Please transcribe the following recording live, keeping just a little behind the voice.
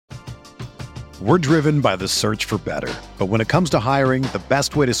We're driven by the search for better. But when it comes to hiring, the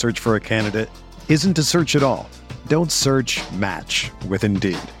best way to search for a candidate isn't to search at all. Don't search, match with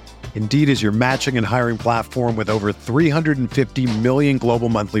Indeed. Indeed is your matching and hiring platform with over 350 million global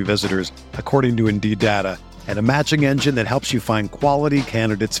monthly visitors, according to Indeed data, and a matching engine that helps you find quality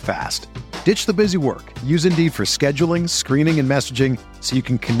candidates fast. Ditch the busy work. Use Indeed for scheduling, screening, and messaging so you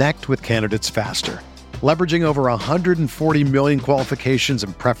can connect with candidates faster. Leveraging over 140 million qualifications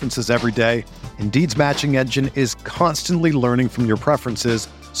and preferences every day, Indeed's matching engine is constantly learning from your preferences,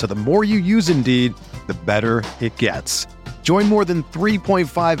 so the more you use Indeed, the better it gets. Join more than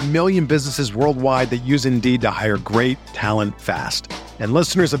 3.5 million businesses worldwide that use Indeed to hire great talent fast. And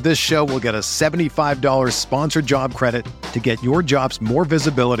listeners of this show will get a $75 sponsored job credit to get your jobs more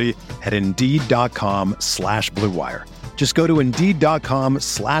visibility at Indeed.com/Blue Wire. Just go to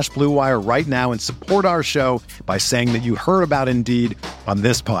Indeed.com/Blue Wire right now and support our show by saying that you heard about Indeed on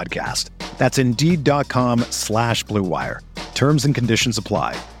this podcast. That's Indeed.com/Blue Wire. Terms and conditions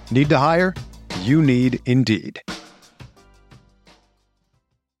apply. Need to hire? You need Indeed.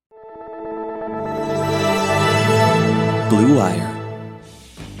 Blue Wire.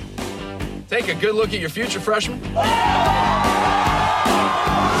 Take a good look at your future, freshman.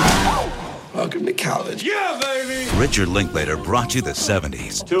 Welcome to college. Yeah, baby! Richard Linklater brought you the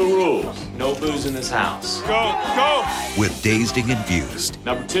 70s. 2 rules. No booze in this house. Go! With Dazed and Confused.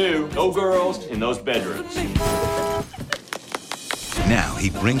 Number 2, no girls in those bedrooms. Now he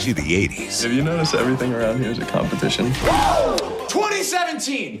brings you the 80s. Have you noticed everything around here is a competition?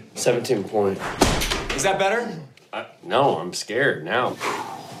 2017! 17 point. Is that better? No, I'm scared now.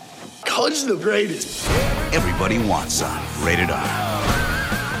 College is the greatest. Everybody wants some. Rated R.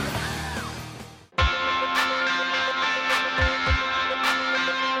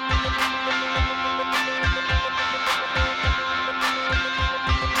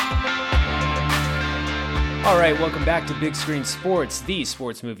 All right, welcome back to Big Screen Sports, the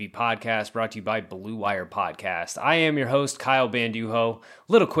sports movie podcast brought to you by Blue Wire Podcast. I am your host, Kyle Banduho.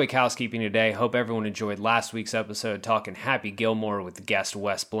 Little quick housekeeping today. Hope everyone enjoyed last week's episode talking Happy Gilmore with guest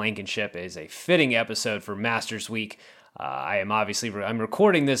Wes Blankenship. It is a fitting episode for Masters Week. I'm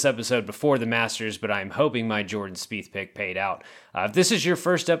recording this episode before the Masters, but I'm hoping my Jordan Spieth pick paid out. If this is your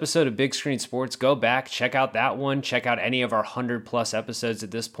first episode of Big Screen Sports, go back, check out that one, check out any of our 100+ episodes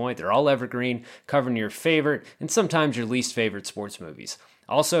at this point. They're all evergreen, covering your favorite and sometimes your least favorite sports movies.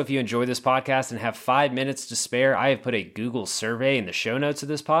 Also, if you enjoy this podcast and have 5 minutes to spare, I have put a Google survey in the show notes of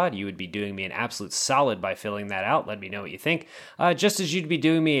this pod. You would be doing me an absolute solid by filling that out. Let me know what you think. Just as you'd be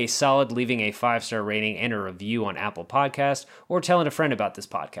doing me a solid leaving a 5-star rating and a review on Apple Podcasts or telling a friend about this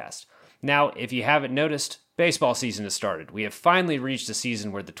podcast. Now, if you haven't noticed, baseball season has started. We have finally reached a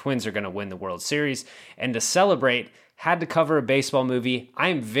season where the Twins are going to win the World Series, and to celebrate, had to cover a baseball movie. I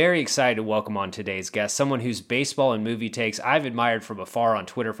am very excited to welcome on today's guest, someone whose baseball and movie takes I've admired from afar on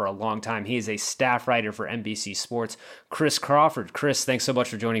Twitter for a long time. He is a staff writer for NBC Sports, Chris Crawford. Chris, thanks so much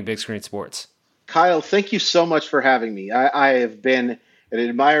for joining Big Screen Sports. Kyle, thank you so much for having me. I have been an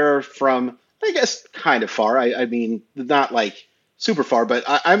admirer from, I guess, kind of far. I mean, not like super far, but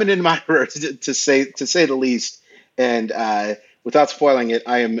I'm an admirer to say the least. And without spoiling it,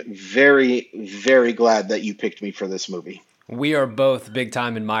 I am very, very glad that you picked me for this movie. We are both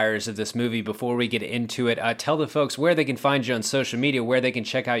big-time admirers of this movie. Before we get into it, tell the folks where they can find you on social media, where they can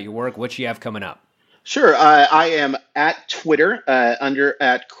check out your work, what you have coming up. Sure. I am at Twitter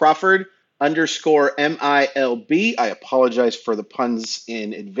at Crawford_MILB. I apologize for the puns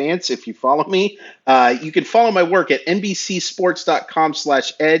in advance if you follow me. You can follow my work at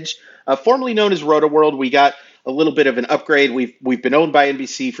NBCSports.com/edge, formerly known as RotoWorld. We got a little bit of an upgrade. We've been owned by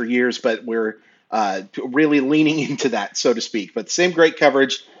NBC for years, but we're really leaning into that, so to speak. But same great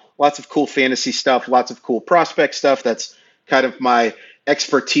coverage, lots of cool fantasy stuff, lots of cool prospect stuff. That's kind of my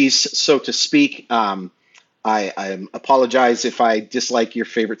expertise, so to speak. I apologize if I dislike your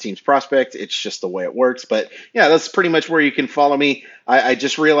favorite team's prospect. It's just the way it works. But yeah, that's pretty much where you can follow me. I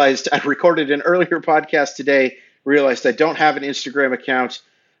just realized I recorded an earlier podcast today, realized I don't have an Instagram account.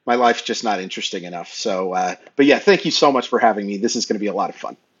 My life's just not interesting enough. So, but yeah, thank you so much for having me. This is going to be a lot of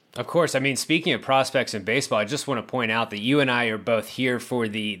fun. Of course. I mean, speaking of prospects in baseball, I just want to point out that you and I are both here for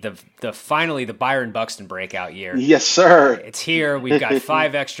the finally the Byron Buxton breakout year. Yes, sir. It's here. We've got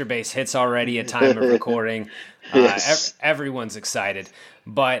 5 extra base hits already at time of recording. Yes. Everyone's excited.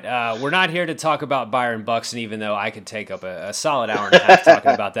 But we're not here to talk about Byron Buxton, even though I could take up a solid hour and a half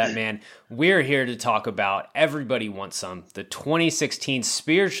talking about that man. We're here to talk about Everybody Wants Some, the 2016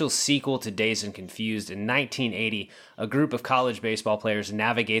 spiritual sequel to Dazed and Confused. In 1980, a group of college baseball players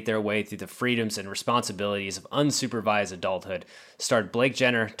navigate their way through the freedoms and responsibilities of unsupervised adulthood. Starred Blake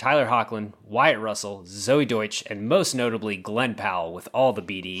Jenner, Tyler Hoechlin, Wyatt Russell, Zoe Deutsch, and most notably Glenn Powell with all the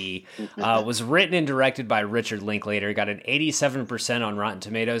BDE. Was written and directed by Richard Linklater. Got an 87% on Rotten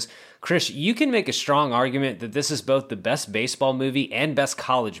Tomatoes. Chris, you can make a strong argument that this is both the best baseball movie and best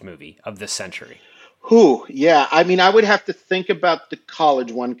college movie of this century. Yeah. I mean, I would have to think about the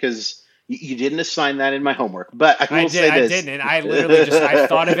college one because you didn't assign that in my homework. But I say this. I didn't, and I literally I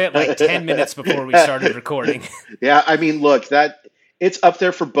thought of it like 10 minutes before we started recording. Yeah, I mean, look, it's up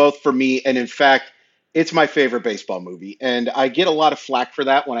there for both for me, and in fact, it's my favorite baseball movie. And I get a lot of flack for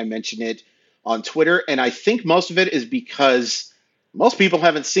that when I mention it on Twitter, and I think most of it is because most people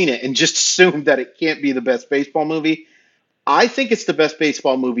haven't seen it and just assume that it can't be the best baseball movie. I think it's the best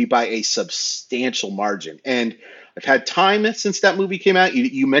baseball movie by a substantial margin. And I've had time since that movie came out.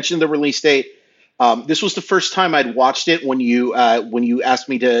 You mentioned the release date. This was the first time I'd watched it when you asked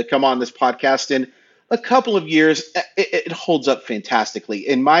me to come on this podcast in a couple of years. It holds up fantastically.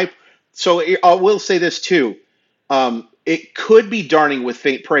 So I will say this too. It could be darning with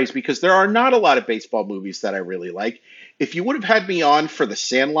faint praise because there are not a lot of baseball movies that I really like. If you would have had me on for The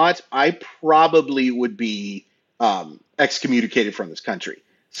Sandlot, I probably would be excommunicated from this country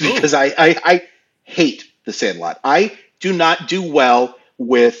because I hate The Sandlot. I do not do well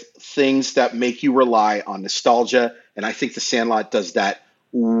with things that make you rely on nostalgia, and I think The Sandlot does that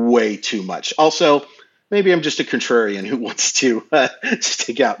way too much. Also, maybe I'm just a contrarian who wants to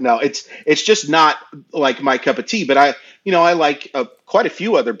stick out. No, it's just not like my cup of tea. But I like quite a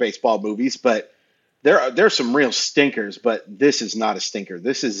few other baseball movies, but there are some real stinkers. But this is not a stinker.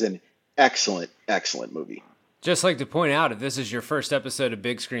 This is an excellent, excellent movie. Just like to point out, if this is your first episode of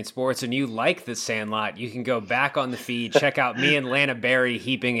Big Screen Sports and you like The Sandlot, you can go back on the feed, check out me and Lana Berry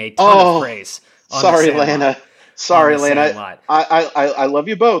heaping a ton of praise on sorry, The Sandlot. Lana. Sorry, Lana. I love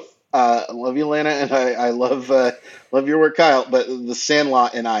you both. I love you, Lana, and I love your work, Kyle. But The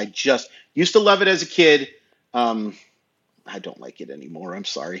Sandlot and I just used to love it as a kid. I don't like it anymore. I'm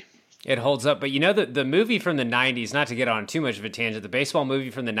sorry. It holds up. But the movie from the 90s, not to get on too much of a tangent, the baseball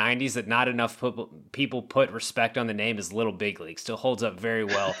movie from the 90s that not enough people put respect on the name is Little Big League. Still holds up very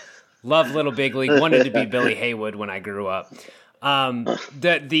well. Love Little Big League. Wanted to be Billy Haywood when I grew up.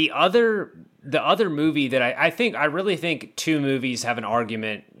 The other movie that I really think two other movies have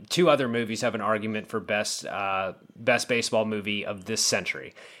an argument for best baseball movie of this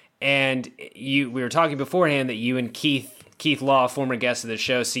century. And we were talking beforehand that you and Keith Law, former guest of the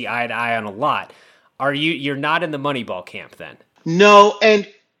show, see eye to eye on a lot. You're not in the Moneyball camp then? No, and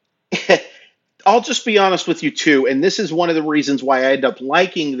I'll just be honest with you too, and this is one of the reasons why I end up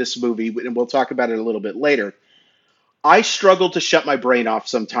liking this movie, and we'll talk about it a little bit later. I struggle to shut my brain off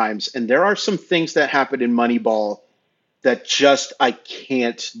sometimes, and there are some things that happen in Moneyball that just I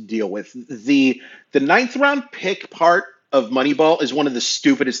can't deal with. The ninth round pick part of Moneyball is one of the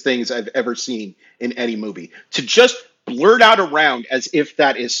stupidest things I've ever seen in any movie. To just blurt out around as if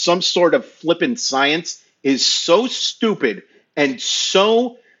that is some sort of flippant science is so stupid and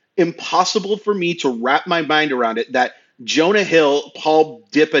so impossible for me to wrap my mind around it that Jonah Hill, Paul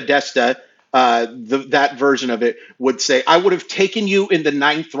DiPodesta, that version of it would say, I would have taken you in the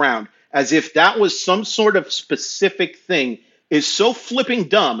ninth round, as if that was some sort of specific thing, is so flipping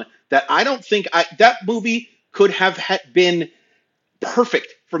dumb that I don't think that movie could have been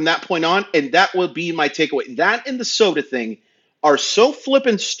perfect from that point on, and that will be my takeaway. That and the soda thing are so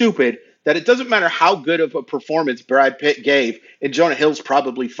flippin' stupid that it doesn't matter how good of a performance Brad Pitt gave, and Jonah Hill's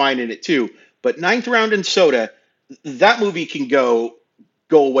probably fine in it too. But ninth round and soda, that movie can go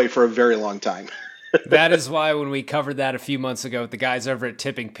away for a very long time. That is why when we covered that a few months ago with the guys over at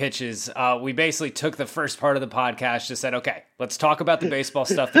Tipping Pitches, we basically took the first part of the podcast, just said, okay, let's talk about the baseball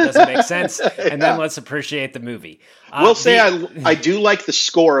stuff that doesn't make sense, and then let's appreciate the movie. We'll say I do like the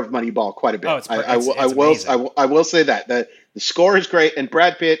score of Moneyball quite a bit. Oh, it's I will say that the score is great, and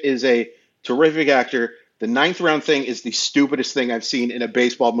Brad Pitt is a terrific actor. The ninth round thing is the stupidest thing I've seen in a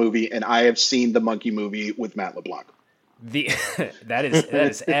baseball movie, and I have seen the Monkey movie with Matt LeBlanc. That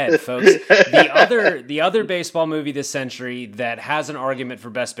is Ed, folks. The other baseball movie this century that has an argument for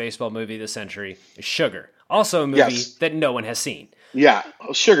best baseball movie this century is Sugar. Also a movie that no one has seen. Yeah,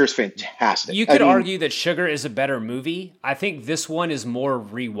 Sugar's fantastic. You could argue that Sugar is a better movie. I think this one is more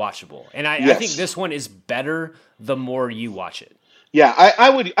rewatchable. And I think this one is better the more you watch it. Yeah,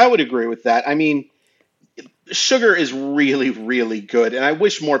 I would agree with that. I mean, Sugar is really, really good, and I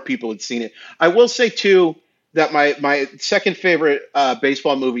wish more people had seen it. I will say, too, that my second favorite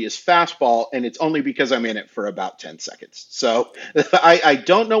baseball movie is Fastball, and it's only because I'm in it for about 10 seconds. So I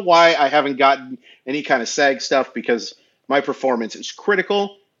don't know why I haven't gotten any kind of SAG stuff, because my performance is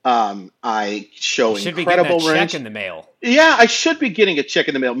critical. I show should incredible be getting a range. check in the mail. Yeah, I should be getting a check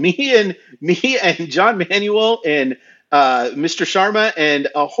in the mail. Me and John Manuel and Mr. Sharma and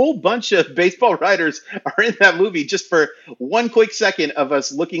a whole bunch of baseball writers are in that movie just for one quick second of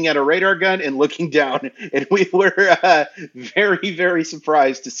us looking at a radar gun and looking down. And we were very, very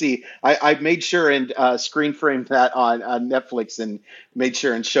surprised to see. I made sure and screen framed that on Netflix and made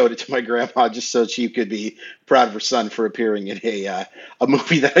sure and showed it to my grandma just so she could be proud of her son for appearing in a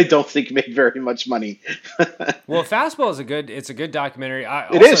movie that I don't think made very much money. Well, Fastball is a good documentary.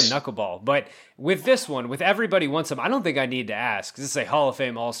 It is. Knuckleball. But with this one, with Everybody Wants Him, I don't think I need to ask. This is a Hall of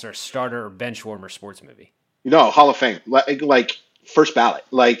Fame All-Star starter or bench warmer sports movie. Hall of Fame, like first ballot.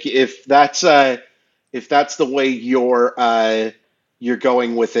 Like if that's the way you're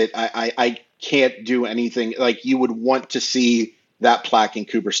going with it, I can't do anything. Like, you would want to see that plaque in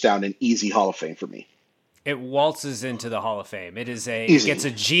Cooperstown, an easy Hall of Fame for me. It waltzes into the Hall of Fame. It gets a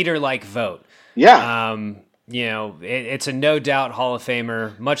Jeter-like vote. Yeah. It's a no doubt Hall of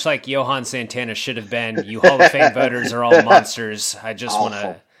Famer, much like Johan Santana should have been. You Hall of Fame voters are all monsters. I just want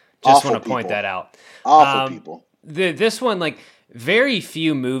to point that out. Awful people. This one, like, very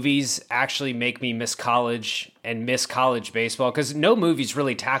few movies actually make me miss college and miss college baseball, because no movies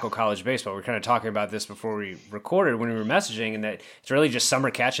really tackle college baseball. We were kind of talking about this before we recorded when we were messaging, and that it's really just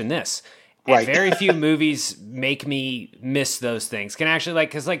summer catch and this. And Right. very few movies make me miss those things. Can actually,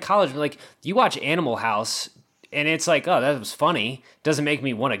 because college, you watch Animal House and it's like, oh, that was funny. Doesn't make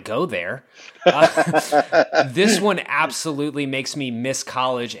me want to go there. This one absolutely makes me miss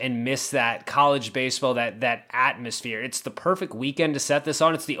college and miss that college baseball, that atmosphere. It's the perfect weekend to set this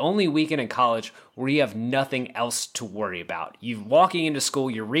on. It's the only weekend in college where you have nothing else to worry about. You're walking into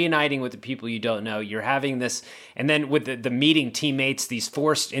school, you're reuniting with the people you don't know, you're having this, and then with the meeting teammates, these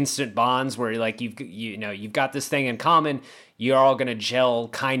forced instant bonds where you've got this thing in common. You're all going to gel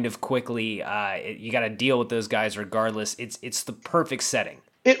kind of quickly. You got to deal with those guys regardless. It's the perfect setting.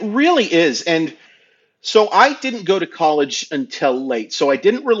 It really is. And so I didn't go to college until late. So I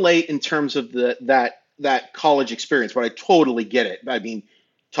didn't relate in terms of that college experience, but I totally get it. I mean,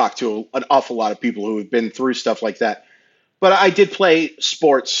 talk to an awful lot of people who have been through stuff like that. But I did play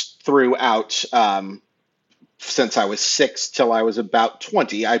sports throughout since I was 6 till I was about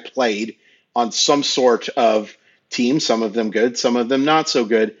 20. I played on some sort of team, some of them good, some of them not so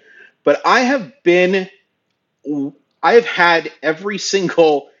good. But I have had every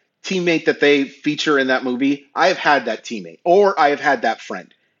single teammate that they feature in that movie. I have had that teammate, or I have had that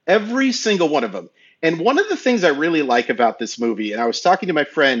friend, every single one of them. And one of the things I really like about this movie, and I was talking to my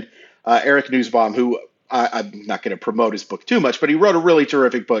friend, Eric Newsbaum, who I'm not going to promote his book too much, but he wrote a really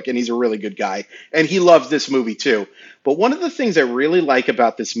terrific book and he's a really good guy. And he loves this movie too. But one of the things I really like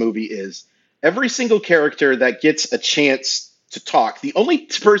about this movie is every single character that gets a chance to talk. The only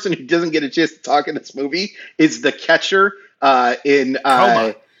person who doesn't get a chance to talk in this movie is the catcher in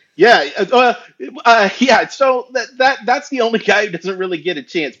Coma. So that's the only guy who doesn't really get a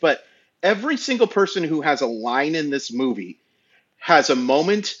chance. But every single person who has a line in this movie has a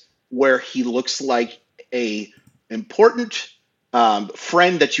moment where he looks like a important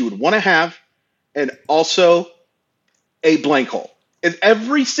friend that you would want to have, and also a blank hole. And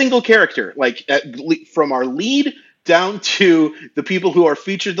every single character, from our lead down to the people who are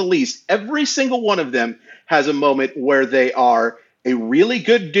featured the least, every single one of them has a moment where they are a really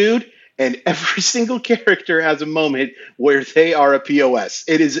good dude, and every single character has a moment where they are a POS.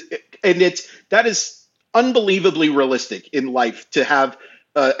 That is unbelievably realistic in life to have,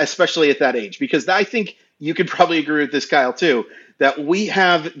 especially at that age, because I think you could probably agree with this, Kyle, too, that we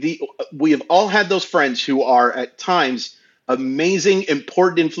have all had those friends who are at times amazing,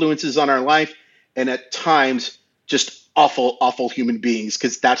 important influences on our life, and at times just awful, awful human beings,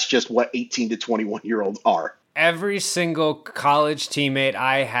 because that's just what 18 to 21-year-olds are. Every single college teammate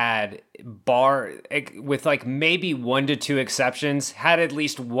I had, with maybe 1 to 2 exceptions, had at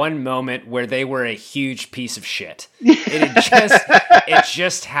least one moment where they were a huge piece of shit. It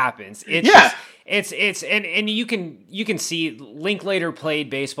just happens. And you can see Linklater played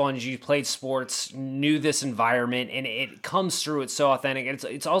baseball and you played sports, knew this environment, and it comes through. It's so authentic.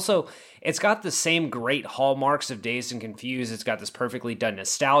 It's got the same great hallmarks of Dazed and Confused. It's got this perfectly done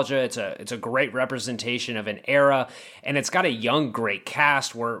nostalgia. It's a great representation of an era, and it's got a young, great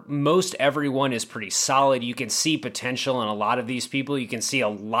cast where most most everyone is pretty solid. You can see potential in a lot of these people. You can see a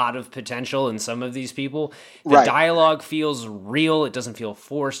lot of potential in some of these people. The dialogue feels real. It doesn't feel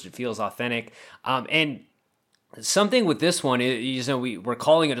forced. It feels authentic. And something with this one is, we're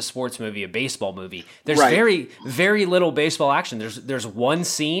calling it a sports movie, a baseball movie. There's very, very little baseball action. There's one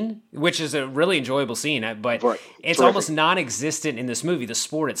scene, which is a really enjoyable scene, but it's almost non-existent in this movie, the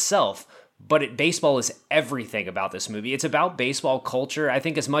sport itself. But baseball is everything about this movie. It's about baseball culture, I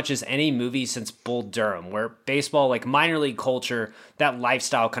think, as much as any movie since Bull Durham, where baseball, like minor league culture, that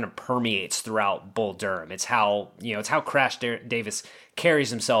lifestyle kind of permeates throughout Bull Durham. It's how Crash Davis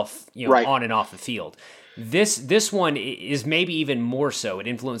carries himself, on and off the field. This one is maybe even more so. It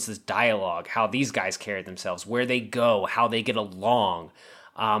influences dialogue, how these guys carry themselves, where they go, how they get along.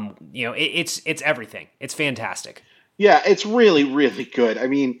 It's everything. It's fantastic. Yeah, it's really, really good. I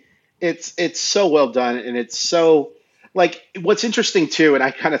mean, it's so well done, and it's so, like, what's interesting too, and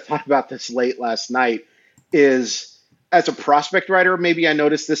I kind of thought about this late last night, is as a prospect writer, maybe I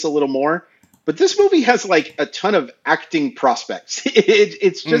noticed this a little more, but this movie has like a ton of acting prospects.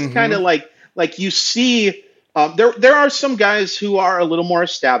 It's just kind of like you see, there are some guys who are a little more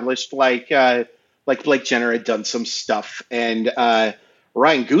established, like Blake Jenner had done some stuff, and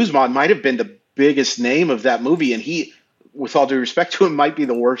Ryan Guzman might have been the biggest name of that movie, and he, with all due respect to him, might be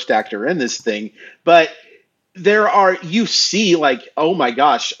the worst actor in this thing. But you see, like, oh my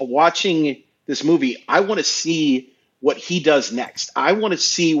gosh, watching this movie, I want to see what he does next. I want to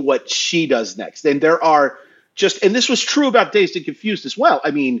see what she does next. And there are and this was true about Dazed and Confused as well.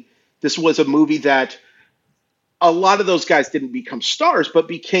 I mean, this was a movie that a lot of those guys didn't become stars, but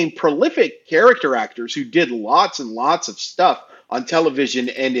became prolific character actors who did lots and lots of stuff on television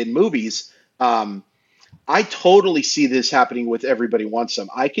and in movies. I totally see this happening with Everybody Wants Some.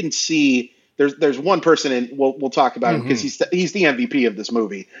 I can see there's one person, and we'll talk about him because he's the MVP of this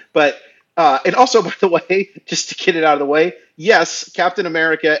movie. But and also, by the way, just to get it out of the way, yes, Captain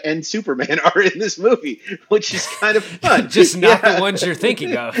America and Superman are in this movie, which is kind of fun. Just not the ones you're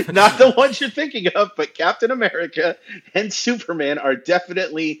thinking of. Not the ones you're thinking of, but Captain America and Superman are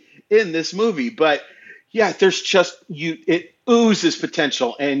definitely in this movie. But yeah, there's it oozes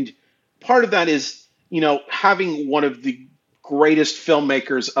potential, and part of that is, having one of the greatest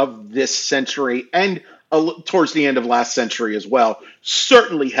filmmakers of this century and towards the end of last century as well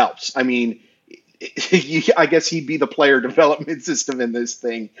certainly helps. I mean, I guess he'd be the player development system in this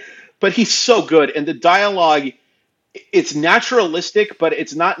thing, but he's so good. And the dialogue, it's naturalistic, but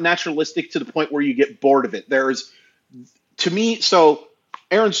it's not naturalistic to the point where you get bored of it. So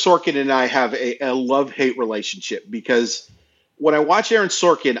Aaron Sorkin and I have a love-hate relationship, because when I watch Aaron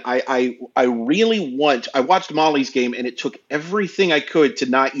Sorkin, I watched Molly's Game, and it took everything I could to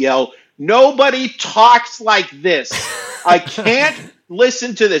not yell, "Nobody talks like this. I can't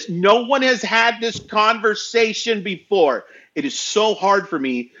listen to this. No one has had this conversation before." It is so hard for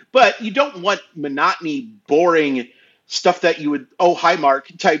me, but you don't want monotony, boring stuff that you would, oh, hi, Mark,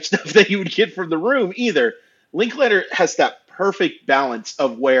 type stuff that you would get from The Room either. Linklater has that perfect balance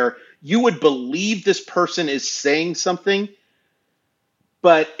of where you would believe this person is saying something,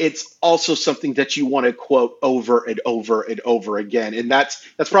 but it's also something that you want to quote over and over and over again. And that's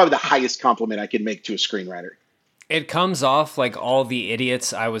probably the highest compliment I can make to a screenwriter. It comes off like all the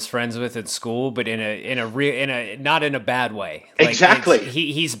idiots I was friends with at school, but in a not in a bad way. Like, exactly.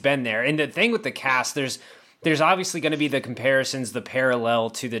 He's been there. And the thing with the cast, there's obviously going to be the comparisons, the parallel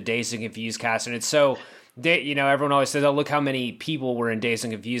to the Dazed and Confused cast, and it's so, everyone always says, "Oh, look how many people were in Dazed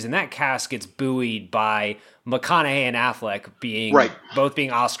and Confused," and that cast gets buoyed by McConaughey and Affleck both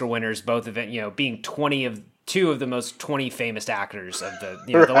being Oscar winners, both of it, being two of the most 20 famous actors of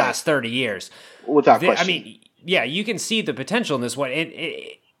the last 30 years. Without question. I mean, yeah, you can see the potential in this one.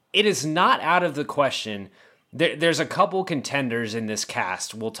 It is not out of the question. There's a couple contenders in this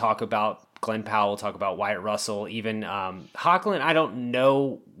cast. We'll talk about Glenn Powell. We'll talk about Wyatt Russell. Even Hoechlin, I don't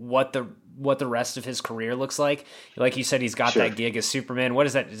know what the rest of his career looks like. Like you said, he's got that gig as Superman. What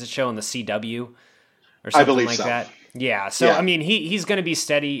is that? Is it show on the CW or something, I believe, like so. That? Yeah. So, yeah. I mean, he's going to be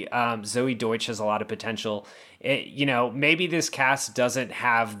steady. Zoe Deutsch has a lot of potential. Maybe this cast doesn't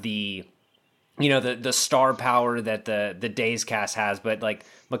have the star power that the Days cast has, but like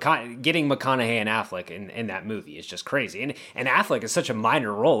getting McConaughey and Affleck in that movie is just crazy. And Affleck is such a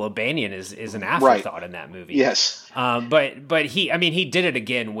minor role. O'Banion is an afterthought in that movie. Yes. But he did it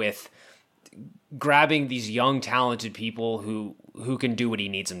again with grabbing these young, talented people who can do what he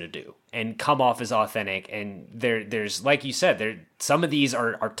needs them to do and come off as authentic. And there's, like you said, some of these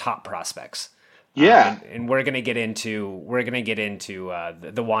are top prospects. Yeah. And we're gonna get into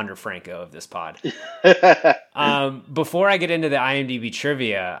the Wander Franco of this pod. Before I get into the IMDb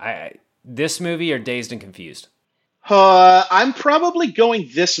trivia, this movie or Dazed and Confused? I'm probably going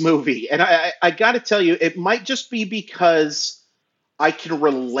this movie, and I got to tell you, it might just be because I can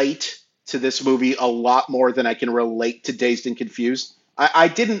relate to this movie a lot more than I can relate to Dazed and Confused. I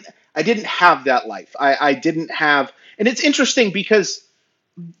didn't have that life. I didn't have, and it's interesting because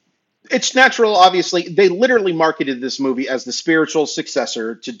it's natural. Obviously, they literally marketed this movie as the spiritual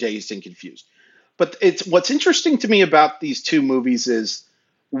successor to Dazed and Confused. But what's interesting to me about these two movies is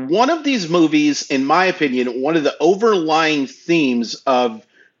one of these movies, in my opinion, one of the overlying themes of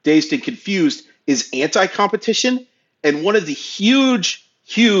Dazed and Confused is anti-competition, and one of the huge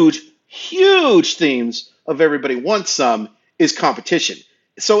themes of Everybody Wants Some is competition.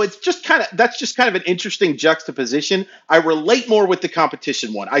 So that's just kind of an interesting juxtaposition. I relate more with the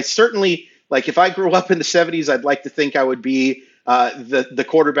competition one. I certainly, like, if I grew up in the 70s, I'd like to think I would be the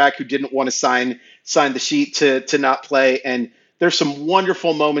quarterback who didn't want to sign the sheet to not play. And there's some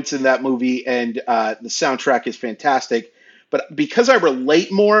wonderful moments in that movie, and the soundtrack is fantastic. But because I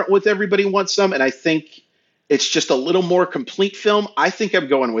relate more with Everybody Wants Some, and I think it's just a little more complete film, I think I'm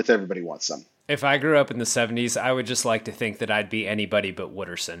going with Everybody Wants Some. If I grew up in the 70s, I would just like to think that I'd be anybody but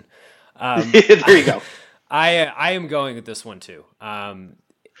Wooderson. There you go. I am going with this one too. I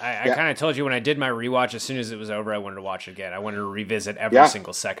kind of told you when I did my rewatch, as soon as it was over, I wanted to watch it again. I wanted to revisit every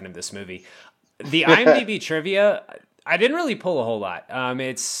single second of this movie. The IMDb trivia, I didn't really pull a whole lot.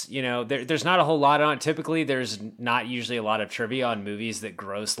 It's, there's not a whole lot on it. Typically, there's not usually a lot of trivia on movies that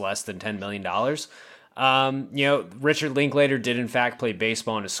gross less than $10 million. Richard Linklater did in fact play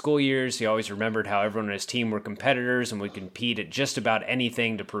baseball in his school years. He always remembered how everyone on his team were competitors and would compete at just about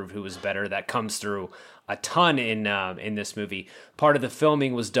anything to prove who was better. That comes through a ton in this movie. Part of the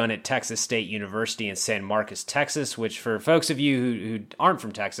filming was done at Texas State University in San Marcos, Texas, which for folks of you who aren't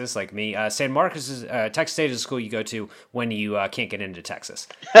from Texas, like me, San Marcos is Texas State is a school you go to when you can't get into Texas.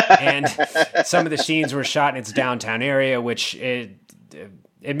 And some of the scenes were shot in its downtown area, which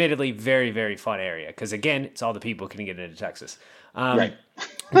admittedly very, very fun area because, again, it's all the people who can get into Texas. Right.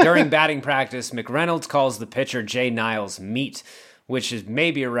 During batting practice, McReynolds calls the pitcher Jay Niles meat, which is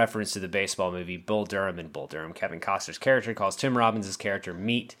maybe a reference to the baseball movie Bull Durham and Bull Durham. Kevin Costner's character calls Tim Robbins' character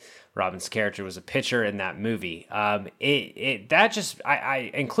meat. Robbins' character was a pitcher in that movie. I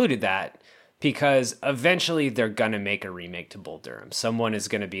included that because eventually they're going to make a remake to Bull Durham. Someone is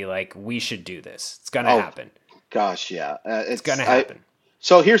going to be like, we should do this. It's going to happen. Gosh, yeah. It's going to happen.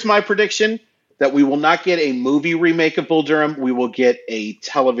 So here's my prediction that we will not get a movie remake of Bull Durham. We will get a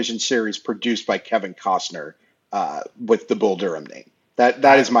television series produced by Kevin Costner with the Bull Durham name.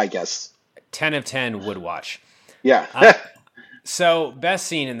 That is my guess. 10 of 10 would watch. Yeah. So best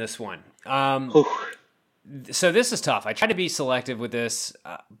scene in this one. So this is tough. I try to be selective with this,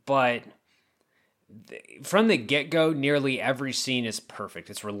 but from the get-go, nearly every scene is perfect.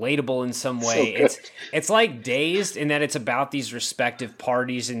 It's relatable in some way. It's like Dazed in that it's about these respective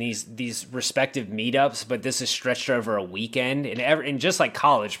parties and these respective meetups, but this is stretched over a weekend. And just like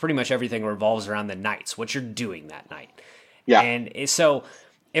college, pretty much everything revolves around the nights, what you're doing that night. Yeah. And so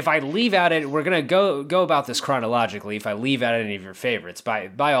if I leave out it, we're going to go about this chronologically. If I leave out any of your favorites,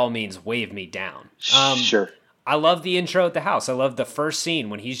 by all means, wave me down. Sure. I love the intro at the house. I love the first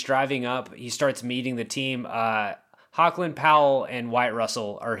scene when he's driving up. He starts meeting the team. Hockland, Powell, and Wyatt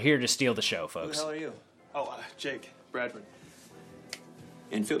Russell are here to steal the show, folks. Who the hell are you? Oh, Jake Bradford.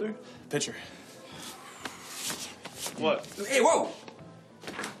 Infielder? Pitcher. What? Hey, whoa!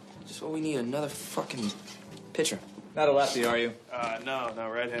 Just what we need, another fucking pitcher. Not a lefty, are you? No,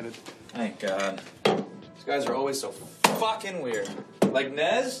 right-handed. Thank God. These guys are always so fucking weird. Like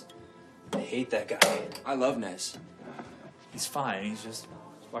Nez? I hate that guy. I love Nez. He's fine. He's just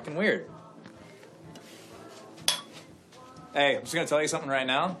fucking weird. Hey, I'm just gonna tell you something right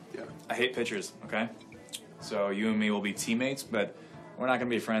now. Yeah. I hate pitchers, okay? So you and me will be teammates, but we're not gonna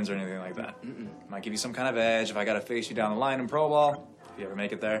be friends or anything like that. Might give you some kind of edge if I gotta face you down the line in pro ball. If you ever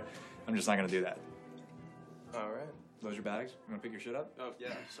make it there, I'm just not gonna do that. All right. Those your bags? You wanna pick your shit up? Oh, yeah,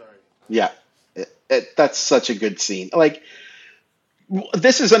 sorry. Yeah. That's such a good scene. Like,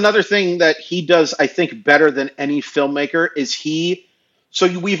 this is another thing that he does, I think, better than any filmmaker is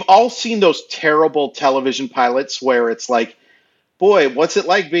we've all seen those terrible television pilots where it's like, boy, what's it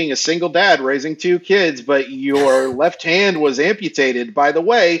like being a single dad raising two kids, but your left hand was amputated. By the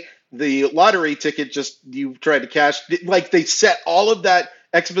way, the lottery ticket you tried to cash. Like, they set all of that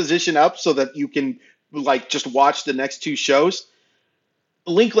exposition up so that you can just watch the next two shows.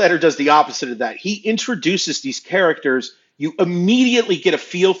 Linklater does the opposite of that. He introduces these characters you immediately get a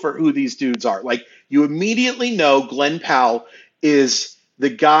feel for who these dudes are. Like, you immediately know Glenn Powell is the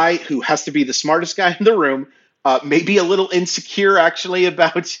guy who has to be the smartest guy in the room, maybe a little insecure actually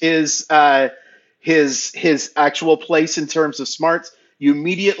about his actual place in terms of smarts. You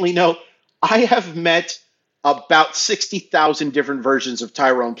immediately know. I have met about 60,000 different versions of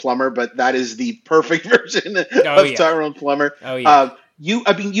Tyrone Plummer, but that is the perfect version of Tyrone Plummer. Oh, yeah.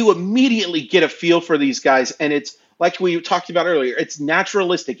 You immediately get a feel for these guys, and it's like we talked about earlier. It's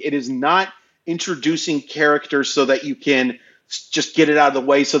naturalistic. It is not introducing characters so that you can just get it out of the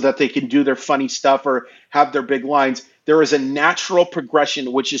way so that they can do their funny stuff or have their big lines. There is a natural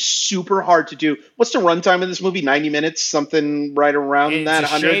progression, which is super hard to do. What's the runtime of this movie? 90 minutes, something right around that?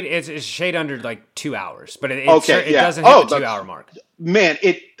 100? It's a shade under like 2 hours, but it doesn't hit the 2 hour mark. Man,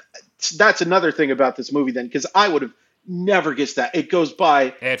 that's another thing about this movie then, because I would have never guessed that. It goes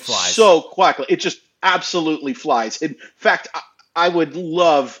by so quickly. It just absolutely flies. In fact, I would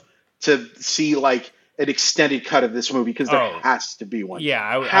love to see like an extended cut of this movie because there has to be one. Yeah,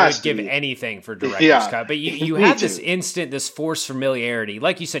 I would give anything for director's cut. But you have this forced familiarity.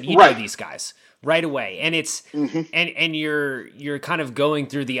 Like you said, you know these guys right away. And it's and you're kind of going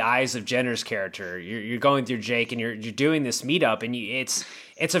through the eyes of Jenner's character. You're going through Jake and you're doing this meetup, and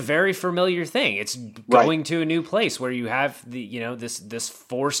it's a very familiar thing. It's going to a new place where you have this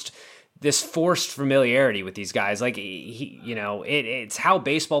forced familiarity with these guys. Like it's how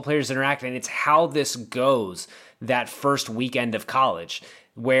baseball players interact, and it's how this goes that first weekend of college,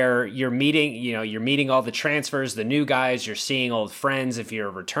 where you're meeting all the transfers, the new guys, you're seeing old friends if you're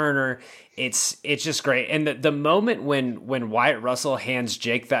a returner. It's just great. And the moment when Wyatt Russell hands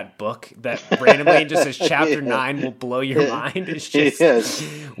Jake that book that randomly just says chapter 9 will blow your mind. It's just,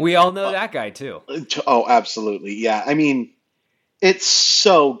 we all know that guy too. Oh, absolutely. Yeah. I mean, it's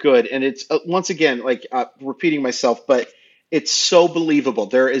so good. And it's once again, like repeating myself, but it's so believable.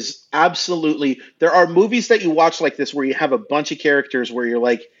 There are movies that you watch like this where you have a bunch of characters where you're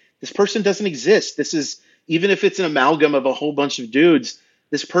like, this person doesn't exist. This is, even if it's an amalgam of a whole bunch of dudes,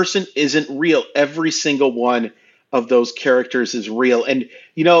 this person isn't real. Every single one of those characters is real. And,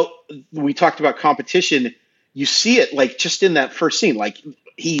 we talked about competition. You see it like just in that first scene. Like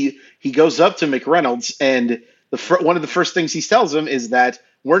he goes up to McReynolds, and one of the first things he tells him is that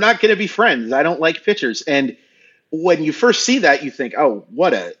we're not going to be friends. I don't like pitchers. And when you first see that, you think, oh,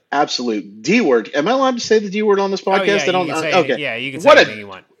 what a absolute D word. Am I allowed to say the D word on this podcast? You can say anything you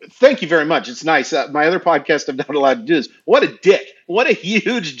want. Thank you very much. It's nice. My other podcast, I'm not allowed to do this. What a dick. What a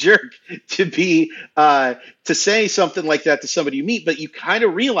huge jerk to be, to say something like that to somebody you meet. But you kind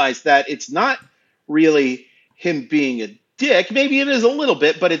of realize that it's not really him being a dick. Maybe it is a little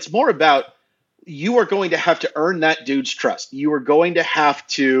bit, but it's more about you are going to have to earn that dude's trust. You are going to have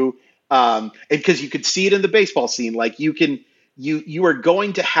to, and because you could see it in the baseball scene, like you are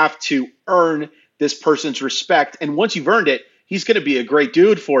going to have to earn this person's respect. And once you've earned it, he's going to be a great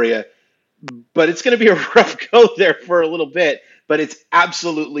dude for you, but it's going to be a rough go there for a little bit, but it's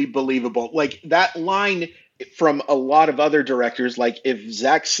absolutely believable. Like that line from a lot of other directors, like if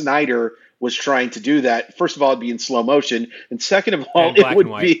Zack Snyder was trying to do that, first of all, it'd be in slow motion. And second of all, it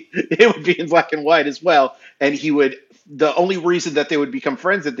would be in black and white as well. And the only reason that they would become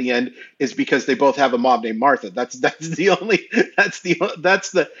friends at the end is because they both have a mom named Martha. That's the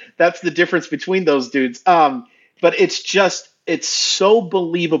difference between those dudes. But it's so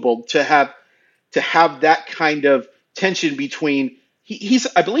believable to have that kind kind of tension between.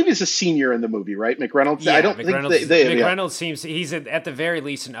 I believe he's a senior in the movie, right? McReynolds. Yeah, I don't McReynolds seems he's at the very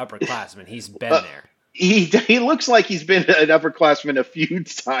least an upperclassman. He's been there. He looks like he's been an upperclassman a few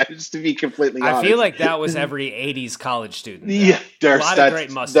times, to be completely honest. I feel like that was every 80s college student. Yeah, a lot of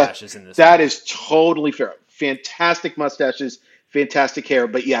great mustaches in this. That is totally fair. Fantastic mustaches, fantastic hair.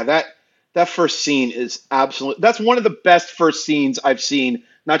 But yeah, that first scene is that's one of the best first scenes I've seen,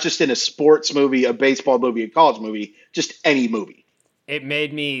 not just in a sports movie, a baseball movie, a college movie, just any movie. It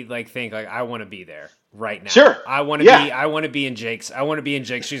made me think I want to be there right now. Sure. I want to be in Jake's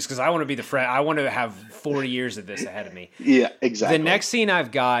shoes because I want to be the friend. I want to have 40 years of this ahead of me. Yeah, exactly. The next scene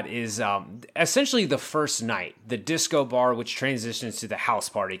I've got is essentially the first night, the disco bar, which transitions to the house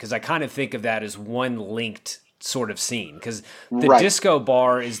party, because I kind of think of that as one linked sort of scene, because the disco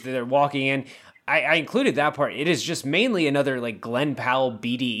bar is they're walking in. I included that part. It is just mainly another like Glenn Powell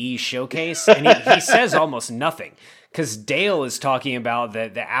BDE showcase, and he says almost nothing. Because Dale is talking about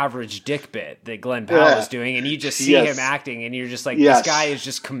the average dick bit that Glenn Powell is doing, and you just see him acting, and you're just like, this guy is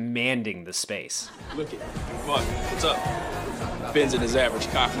just commanding the space. Look at fuck. What's up? Ben's in his average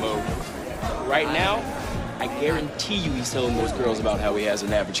cock mode. Right now, I guarantee you he's telling those girls about how he has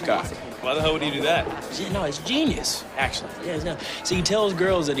an average cock. Why the hell would he do that? Yeah, no, it's genius, actually. Yeah, it's not. So he tells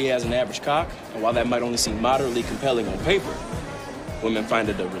girls that he has an average cock, and while that might only seem moderately compelling on paper, women find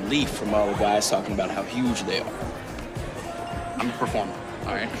it a relief from all the guys talking about how huge they are. I'm a performer,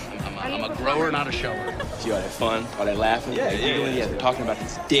 all right? I'm a grower, not a shower. See all that fun, all that laughing? Yeah. They're talking about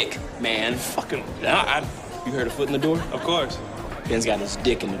his dick, man. Fucking. You heard a foot in the door? Of course. Ben's got his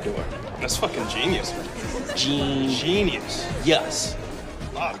dick in the door. That's fucking genius, man. Genius. Yes.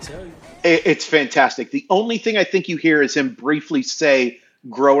 Fuck. I tell you. It's fantastic. The only thing I think you hear is him briefly say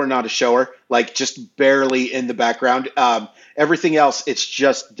grower, not a shower, like just barely in the background. Everything else, it's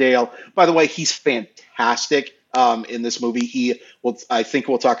just Dale. By the way, he's fantastic in this movie. I think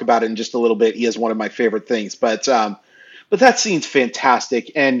we'll talk about it in just a little bit. He is one of my favorite things, but that scene's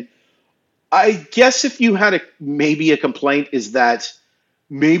fantastic. And I guess if you had maybe a complaint is that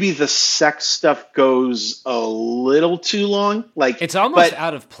maybe the sex stuff goes a little too long. Like it's almost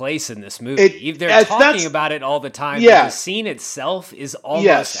out of place in this movie. They're talking about it all the time. Yeah. But the scene itself is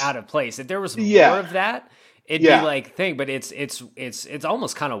almost out of place. If there was more of that, it'd be like thing. But it's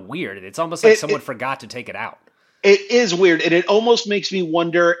almost kind of weird. It's almost like someone forgot to take it out. It is weird, and it almost makes me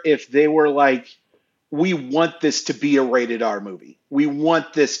wonder if they were like, "We want this to be a rated R movie. We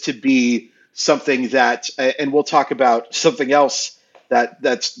want this to be something that," and we'll talk about something else.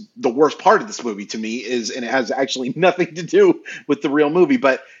 That's the worst part of this movie to me and it has actually nothing to do with the real movie,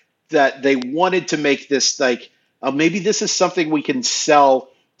 but that they wanted to make this like, maybe this is something we can sell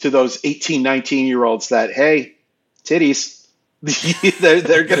to those 18, 19-year-olds that, hey, titties,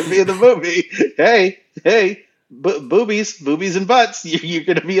 they're going to be in the movie. Hey, boobies and butts. You're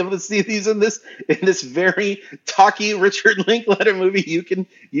going to be able to see these in this very talky Richard Linklater movie.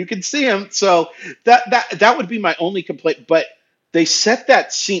 You can see them. So that would be my only complaint, but they set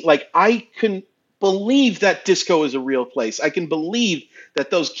that scene, like I can believe that disco is a real place. I can believe that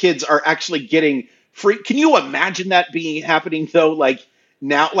those kids are actually getting free. Can you imagine that happening though? Like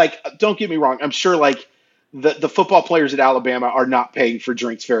now, like, don't get me wrong. I'm sure like the football players at Alabama are not paying for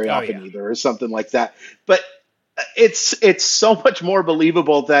drinks very often either or something like that. But it's so much more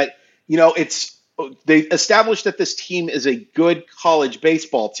believable that, they established that this team is a good college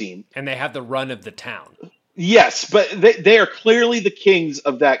baseball team. And they have the run of the town. Yes, but they are clearly the kings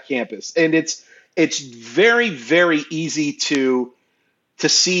of that campus, and it's very, very easy to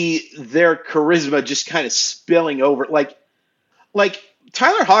see their charisma just kind of spilling over. Like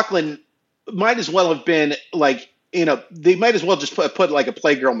Tyler Hoechlin might as well have been like, they might as well just put like a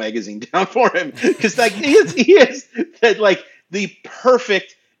Playgirl magazine down for him because like he is like the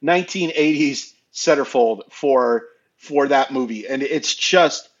perfect 1980s centerfold for that movie, and it's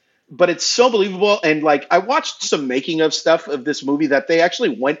just. But it's so believable. And like, I watched some making of stuff of this movie that they actually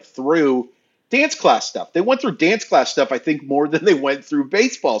went through dance class stuff. They went through dance class stuff, I think, more than they went through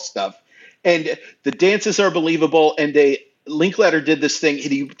baseball stuff. And the dances are believable. And Linklater did this thing,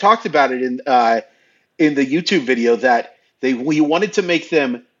 and he talked about it in the YouTube video that we wanted to make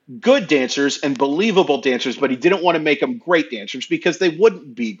them good dancers and believable dancers, but he didn't want to make them great dancers because they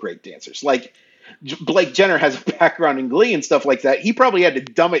wouldn't be great dancers. Like, Blake Jenner has a background in Glee and stuff like that. He probably had to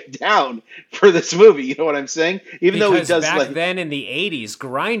dumb it down for this movie. You know what I'm saying? Even though he does back then in the 80s,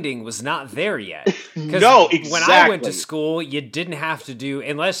 grinding was not there yet. No, exactly. When I went to school, you didn't have to do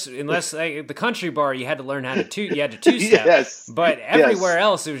unless like, the country bar, you had to learn how to you had to two-step. Yes. But everywhere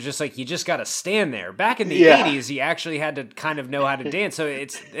else, it was just like you just got to stand there. Back in the 80s, you actually had to kind of know how to dance. So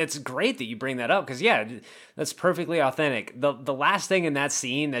it's great that you bring that up because that's perfectly authentic. The last thing in that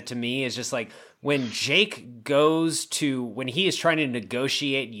scene that to me is just like. When Jake when he is trying to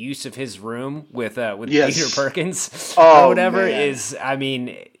negotiate use of his room with Peter Perkins or whatever is, I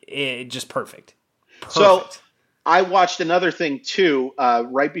mean, just perfect. So I watched another thing too,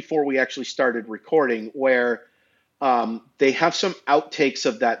 right before we actually started recording where they have some outtakes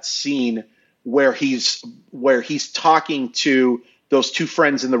of that scene where he's talking to those two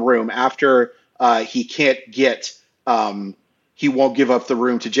friends in the room after he can't get, he won't give up the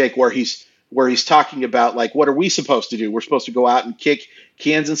room to Jake where he's talking about, like, what are we supposed to do? We're supposed to go out and kick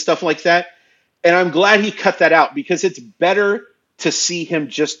cans and stuff like that. And I'm glad he cut that out because it's better to see him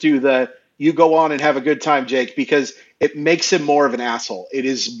just do you go on and have a good time, Jake, because it makes him more of an asshole. It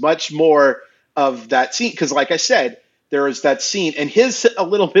is much more of that scene. Because like I said, there is that scene and his a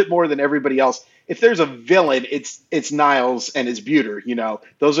little bit more than everybody else. If there's a villain, it's Niles and it's Buter.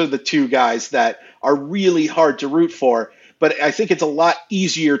 Those are the two guys that are really hard to root for. But I think it's a lot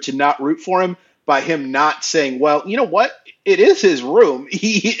easier to not root for him by him not saying, well, you know what? It is his room.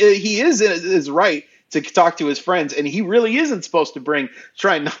 He is in his right to talk to his friends, and he really isn't supposed to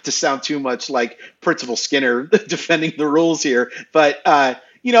trying not to sound too much like Principal Skinner defending the rules here, but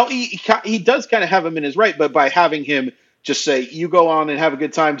he does kind of have him in his right, but by having him just say, "You go on and have a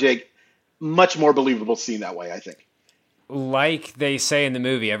good time, Jake," much more believable scene that way, I think. Like they say in the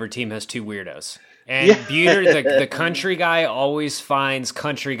movie, every team has two weirdos. And Buter, the country guy, always finds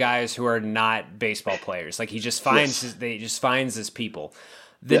country guys who are not baseball players. Like he just finds his people.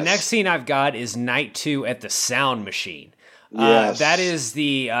 The next scene I've got is night 2 at the Sound Machine. Yes. That is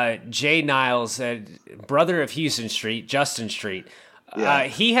the Jay Niles, brother of Houston Street, Justin Street. Yeah.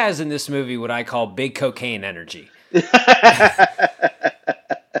 He has in this movie what I call big cocaine energy.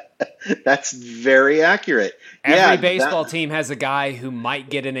 That's very accurate. Every baseball team has a guy who might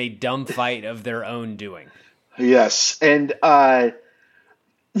get in a dumb fight of their own doing. Yes. And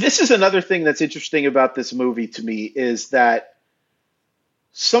this is another thing that's interesting about this movie to me is that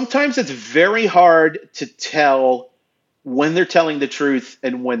sometimes it's very hard to tell when they're telling the truth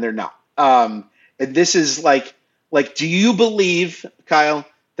and when they're not. And this is like, do you believe, Kyle,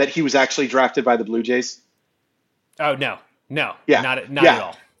 that he was actually drafted by the Blue Jays? Oh, no. Yeah. Not at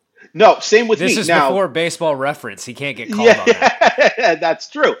all. No, same with me. This is now, before Baseball Reference. He can't get called on that. That's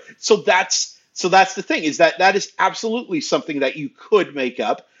true. So that's the thing is that is absolutely something that you could make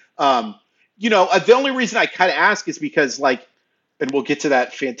up. The only reason I kind of ask is because and we'll get to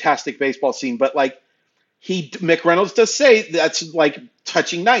that fantastic baseball scene, but Mick Reynolds does say that's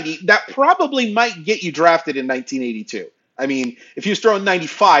touching 90. That probably might get you drafted in 1982. I mean, if he was throwing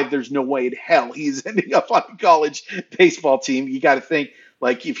 95, there's no way in hell he's ending up on a college baseball team. You got to think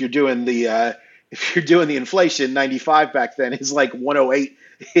if you're doing the inflation, 95 back then is 108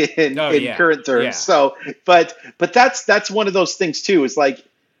 in current terms. Yeah. So, but that's one of those things too. Is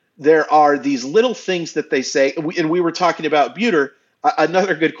there are these little things that they say, and we were talking about Buter.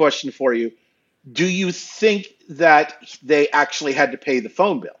 Another good question for you: do you think that they actually had to pay the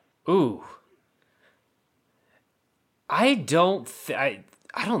phone bill? Ooh. I don't think.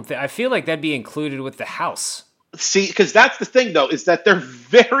 I feel like that'd be included with the house. See, because that's the thing, though, is that they're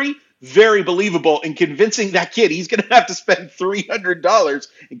very, very believable in convincing that kid he's going to have to spend $300.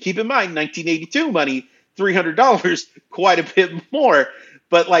 And keep in mind, 1982 money, $300, quite a bit more.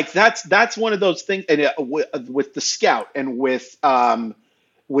 But that's one of those things. And with the Scout and with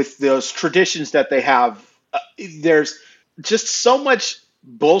those traditions that they have, there's just so much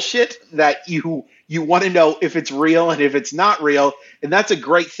bullshit that you want to know if it's real and if it's not real. And that's a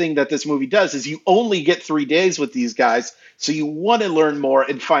great thing that this movie does is you only get 3 days with these guys. So you want to learn more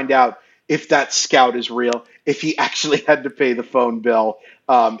and find out if that Scout is real, if he actually had to pay the phone bill,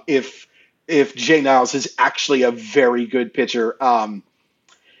 if Jay Niles is actually a very good pitcher. But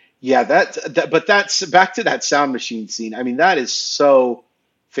that's back to that Sound Machine scene. I mean, that is so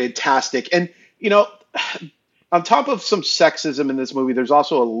fantastic. And, on top of some sexism in this movie, there's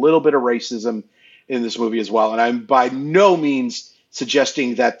also a little bit of racism in this movie as well. And I'm by no means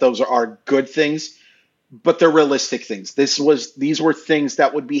suggesting that those are good things, but they're realistic things. These were things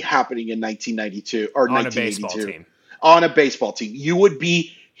that would be happening in 1992 or on 1982. A baseball team. On a baseball team. You would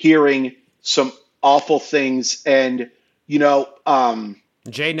be hearing some awful things and,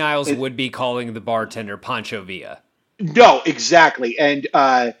 Jay Niles would be calling the bartender Pancho Villa. No, exactly. And,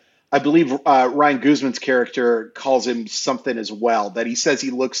 I believe Ryan Guzman's character calls him something as well, that he says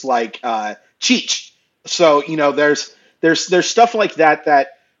he looks like Cheech. So, there's stuff like that,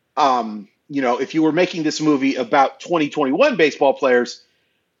 if you were making this movie about 2021 baseball players,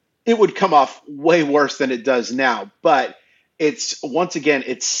 it would come off way worse than it does now. But it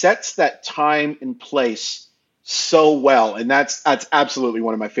sets that time and place so well, and that's absolutely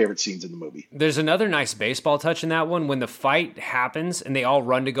one of my favorite scenes in the movie. There's another nice baseball touch in that one. When the fight happens and they all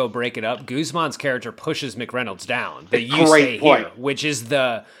run to go break it up, Guzman's character pushes McReynolds down. That you stay here, which is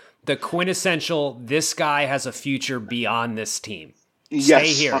the quintessential, this guy has a future beyond this team. Stay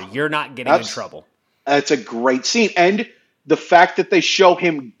here. You're not getting in trouble. That's a great scene. And the fact that they show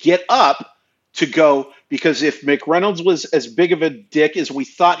him get up to go, because if McReynolds was as big of a dick as we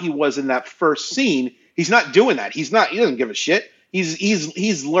thought he was in that first scene, he's not doing that. He doesn't give a shit.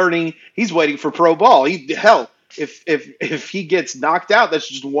 He's learning. He's waiting for pro ball. If he gets knocked out, that's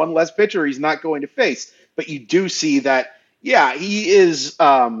just one less pitcher he's not going to face. But you do see that, he is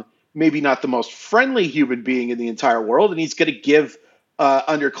maybe not the most friendly human being in the entire world, and he's going to give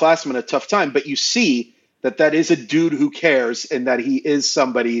underclassmen a tough time. But you see that is a dude who cares, and that he is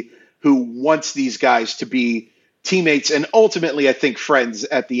somebody who wants these guys to be teammates and ultimately, I think, friends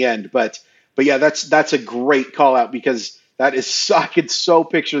at the end. But yeah, that's a great call out, because that is, I could so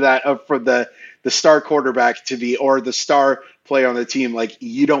picture that for the star quarterback or the star player on the team.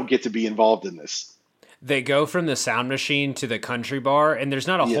 You don't get to be involved in this. they go from the sound machine to the country bar, and there's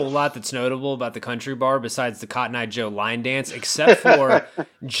not a whole lot that's notable about the country bar besides the Cotton Eye Joe line dance, except for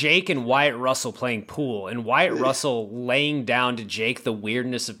Jake and Wyatt Russell playing pool, and Wyatt Russell laying down to Jake the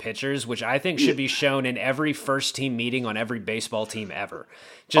weirdness of pitchers, which I think should be shown in every first team meeting on every baseball team ever.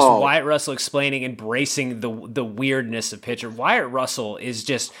 Just Wyatt Russell explaining, embracing the weirdness of pitcher. Wyatt Russell is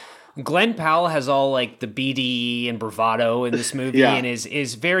just... Glenn Powell has all like the BDE and bravado in this movie and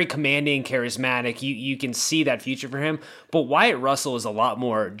is very commanding, charismatic. You can see that future for him. But Wyatt Russell is a lot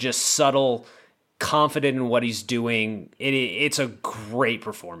more just subtle, confident in what he's doing. It's a great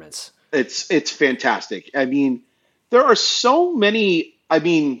performance. It's fantastic. I mean, there are so many. I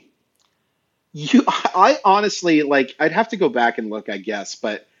mean, I honestly, like, I'd have to go back and look, I guess,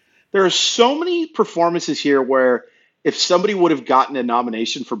 but there are so many performances here where if somebody would have gotten a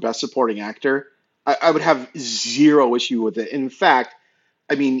nomination for Best Supporting Actor, I would have zero issue with it. In fact,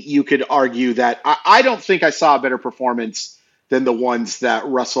 I mean, you could argue that I don't think I saw a better performance than the ones that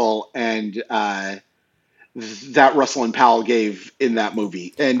Russell and Powell gave in that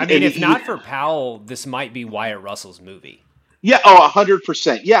movie. And I mean, if not for Powell, this might be Wyatt Russell's movie. Yeah,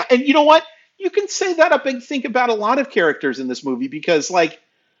 100%. Yeah, and you know what? You can say that up and think about a lot of characters in this movie because, like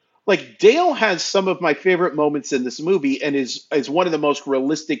Dale has some of my favorite moments in this movie and is one of the most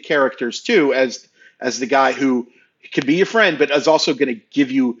realistic characters too, as the guy who could be your friend, but is also going to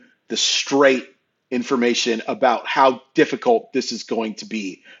give you the straight information about how difficult this is going to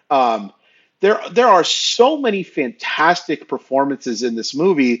be. There are so many fantastic performances in this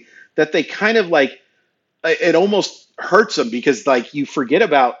movie that they kind of like, it almost hurts them because like you forget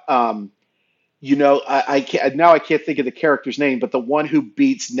about, I can't think of the character's name, but the one who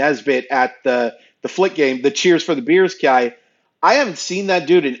beats Nesbitt at the flick game, the Cheers for the Beers guy. I haven't seen that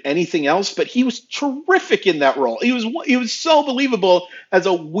dude in anything else, but he was terrific in that role. He was so believable as a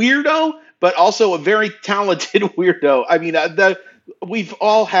weirdo, but also a very talented weirdo. I mean, we've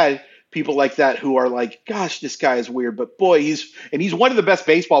all had people like that who are like, gosh, this guy is weird, but boy, he's one of the best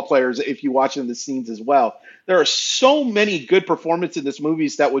baseball players if you watch in the scenes as well. There are so many good performances in this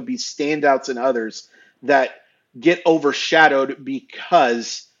movies that would be standouts in others that get overshadowed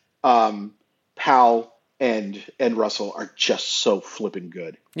because Powell and Russell are just so flippin'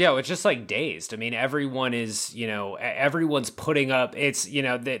 good. Yeah, it's just like Dazed. I mean, everyone is, everyone's putting up, it's,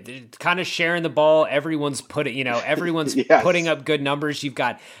 they're kind of sharing the ball. Everyone's putting up good numbers. You've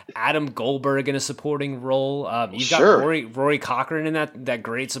got Adam Goldberg in a supporting role. You've got Rory Cochrane in that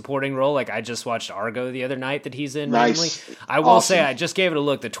great supporting role. Like I just watched Argo the other night that he's in randomly. I will say, I just gave it a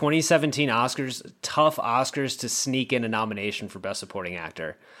look. The 2017 Oscars, tough Oscars to sneak in a nomination for Best Supporting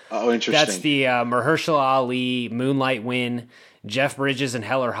Actor. Oh, interesting. That's the Mahershala Ali Moonlight win. Jeff Bridges in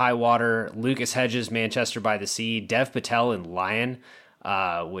Hell or High Water, Lucas Hedges, Manchester by the Sea, Dev Patel in Lion,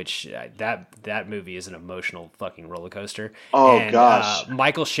 which that movie is an emotional fucking roller coaster. Oh, and, gosh.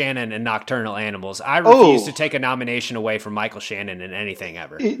 Michael Shannon in Nocturnal Animals. I refuse to take a nomination away from Michael Shannon in anything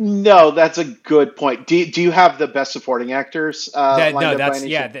ever. No, that's a good point. Do you have the Best Supporting Actors?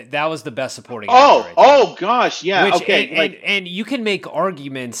 That was the Best Supporting Actor. Oh, gosh, yeah. Which, okay, and you can make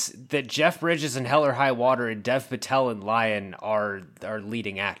arguments that Jeff Bridges in Hell or High Water and Dev Patel in Lion are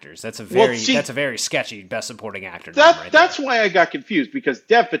leading actors. That's a very sketchy Best Supporting Actor. That's why I got confused, because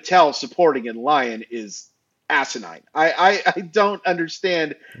Dev Patel supporting in Lion is asinine. I don't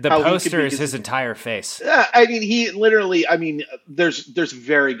understand. The poster is his entire face. I mean, he literally. I mean, there's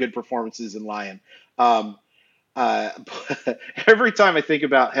very good performances in Lion. Every time I think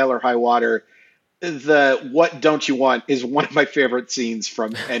about Hell or High Water, the "What Don't You Want" is one of my favorite scenes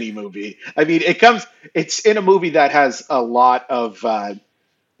from any movie. I mean, it's in a movie that has a lot of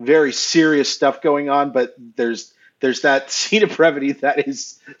very serious stuff going on, but there's that scene of brevity that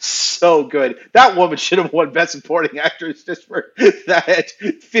is so good. That woman should have won Best Supporting Actress just for that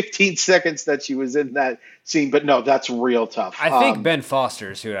 15 seconds that she was in that scene. But no, that's real tough. I think Ben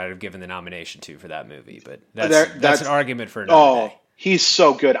Foster is who I'd have given the nomination to for that movie, but that's an argument for another day. He's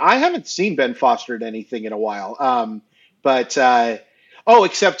so good. I haven't seen Ben Foster in anything in a while.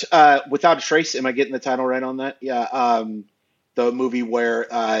 Except Without a Trace. Am I getting the title right on that? Yeah. The movie where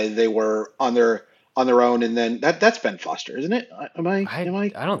they were on their own, and then that's Ben Foster, isn't it? Am I? I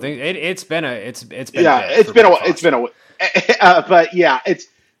don't think it's been a. But yeah,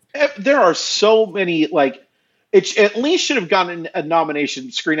 there are so many, like, it at least should have gotten a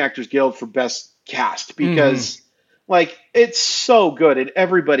nomination, Screen Actors Guild, for Best Cast, because like it's so good, and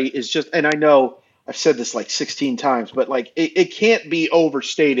everybody is just. And I know I've said this like 16 times, but like it can't be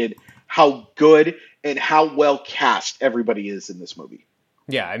overstated how good and how well cast everybody is in this movie.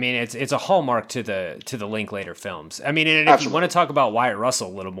 Yeah, I mean it's a hallmark to the Linklater films. I mean, and if you want to talk about Wyatt Russell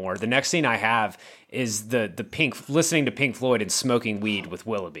a little more, the next scene I have is the listening to Pink Floyd and smoking weed with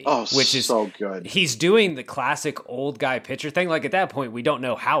Willoughby, which is so good. He's doing the classic old guy pitcher thing. Like at that point, we don't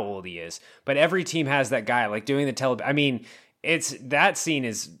know how old he is, but every team has that guy like doing the I mean, that scene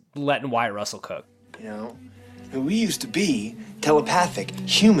is letting Wyatt Russell cook. You know, we used to be telepathic.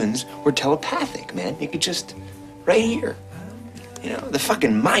 Humans were telepathic, man. You could just right here. You know, the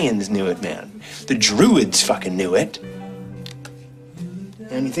fucking Mayans knew it, man. The Druids fucking knew it.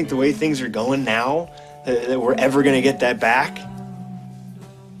 And you think the way things are going now, that we're ever gonna get that back?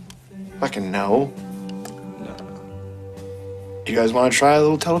 Fucking no. You guys wanna try a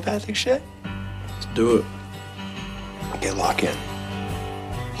little telepathic shit? Let's do it. Okay, lock in.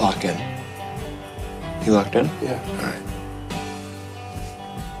 Lock in. You locked in? Yeah. All right.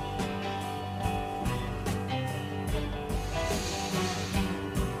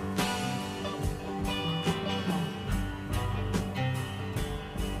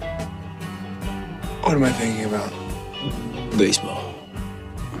 What am I thinking about? Baseball.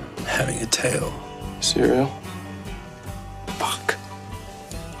 Having a tail. Cereal? Fuck.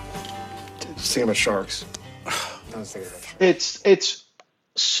 Just thinking about sharks. I was thinking about sharks. It's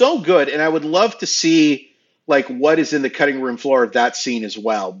so good, and I would love to see like what is in the cutting room floor of that scene as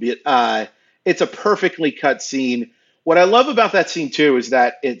well. It's a perfectly cut scene. What I love about that scene too is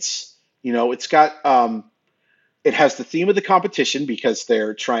that it's got it has the theme of the competition because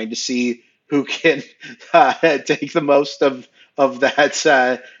they're trying to see who can take the most of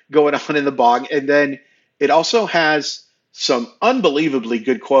that going on in the bog. And then it also has some unbelievably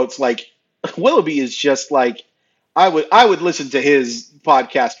good quotes. Like Willoughby is just like, I would listen to his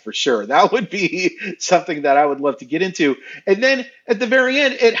podcast for sure. That would be something that I would love to get into. And then at the very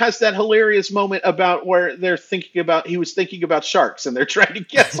end, it has that hilarious moment about where he was thinking about sharks and they're trying to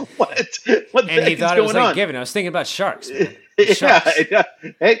guess what and he thought it was like Given. I was thinking about sharks. Man. Sharks. Yeah.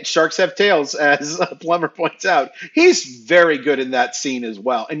 Hey, sharks have tails, as Plummer points out. He's very good in that scene as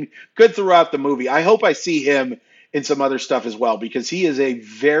well, and good throughout the movie. I hope I see him in some other stuff as well, because he is a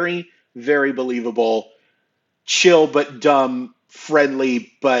very, very believable, chill but dumb,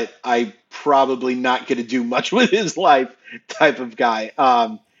 friendly, but I probably not going to do much with his life type of guy.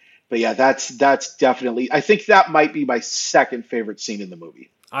 But yeah, that's definitely. I think that might be my second favorite scene in the movie.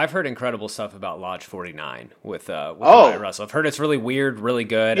 I've heard incredible stuff about Lodge 49 with Wyatt Russell. I've heard it's really weird, really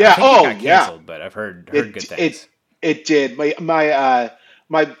good. Yeah. I think it got canceled, but I've heard good things. It did. My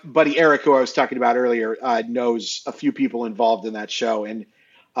buddy Eric, who I was talking about earlier, knows a few people involved in that show, and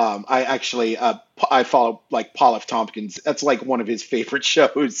I actually I follow like Paul F. Tompkins. That's like one of his favorite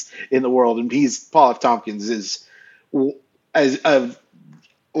shows in the world, and Paul F. Tompkins is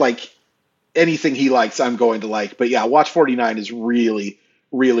like anything he likes, I'm going to like. But yeah, Watch 49 is really,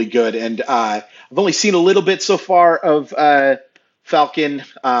 really good, and I've only seen a little bit so far of Falcon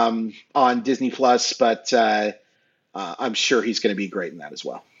on Disney Plus, but I'm sure he's going to be great in that as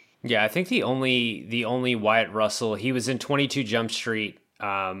well. Yeah, I think the only Wyatt Russell, he was in 22 Jump Street,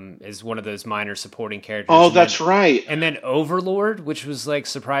 is one of those minor supporting characters. Oh, that's right. And then Overlord, which was like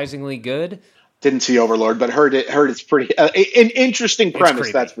surprisingly good. Didn't see Overlord, but heard it's pretty an interesting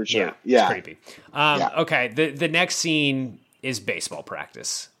premise. That's for sure. Yeah. It's creepy. Okay, the next scene is baseball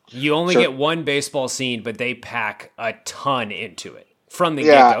practice. You only get one baseball scene, but they pack a ton into it from the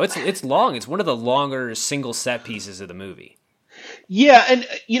get-go. It's long. It's one of the longer single set pieces of the movie. Yeah, and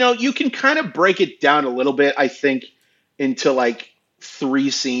you can kind of break it down a little bit, I think, into like 3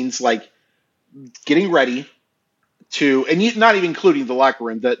 scenes, like getting ready to, and not even including the locker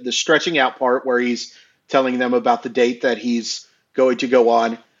room, the stretching out part where he's telling them about the date that he's going to go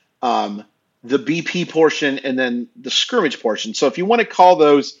on, the BP portion, and then the scrimmage portion. So if you want to call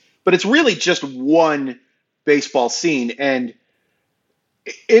those, but it's really just one baseball scene, and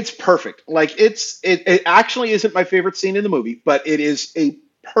it's perfect. Like it actually isn't my favorite scene in the movie, but it is a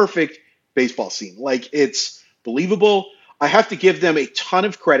perfect baseball scene. Like it's believable. I have to give them a ton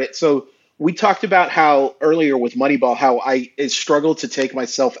of credit. So we talked about how earlier with Moneyball, how I struggled to take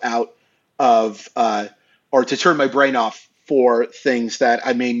myself out of, or to turn my brain off for things that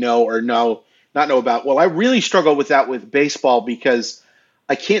I may know or not know about. Well, I really struggle with that with baseball because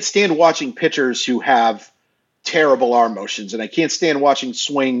I can't stand watching pitchers who have terrible arm motions, and I can't stand watching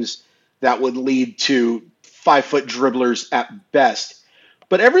swings that would lead to 5-foot dribblers at best.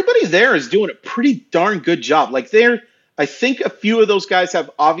 But everybody there is doing a pretty darn good job. Like I think a few of those guys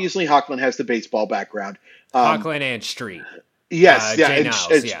have, obviously Hoechlin has the baseball background. Hoechlin and Street. Yes. Jay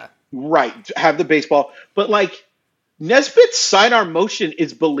Niles, right. Have the baseball. But like Nesbitt's sidearm motion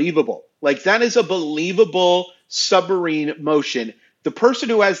is believable. Like that is a believable submarine motion the person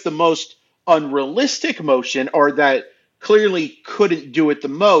who has the most unrealistic motion, or that clearly couldn't do it the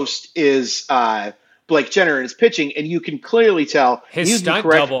most, is Blake Jenner in his pitching, and you can clearly tell his stunt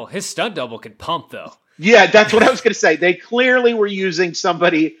double could pump though. Yeah, that's what I was going to say. They clearly were using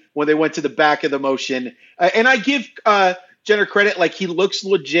somebody when they went to the back of the motion, and I give Jenner credit. Like, he looks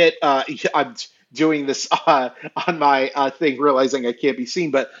legit. I'm doing this on my thing, realizing I can't be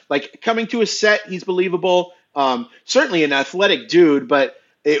seen, but like coming to a set, he's believable. Certainly an athletic dude, but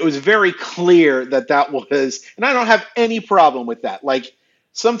it was very clear that was, and I don't have any problem with that. Like,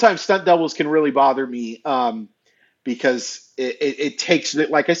 sometimes stunt doubles can really bother me because it takes,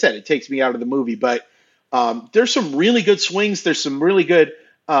 like I said, it takes me out of the movie. But there's some really good swings. There's some really good,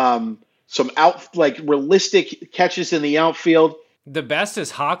 realistic catches in the outfield. The best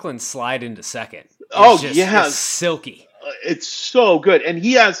is Hochland's slide into second. It's silky. It's so good, and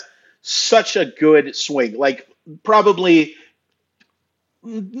he has such a good swing. Like, probably,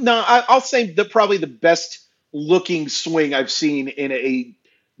 I'll say probably the best looking swing I've seen in a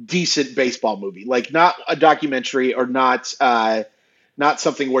decent baseball movie. Like, not a documentary, or not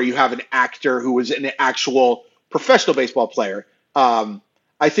something where you have an actor who is an actual professional baseball player.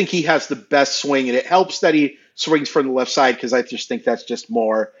 I think he has the best swing, and it helps that he swings from the left side, because I just think that's just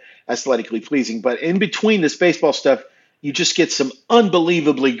more aesthetically pleasing. But in between this baseball stuff, you just get some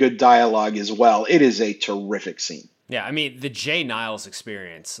unbelievably good dialogue as well. It is a terrific scene. Yeah, I mean, the Jay Niles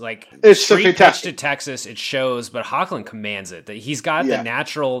experience, like, it's so pitch fantastic. to Texas, it shows, but Hochland commands it. That he's got the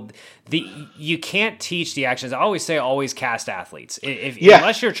natural. You can't teach the actions. I always say, always cast athletes.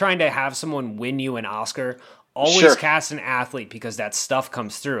 Unless you're trying to have someone win you an Oscar, always cast an athlete, because that stuff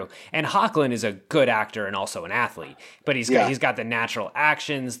comes through. And Hochland is a good actor and also an athlete, but he's got the natural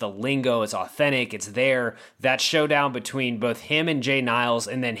actions, the lingo is authentic, it's there. That showdown between both him and Jay Niles,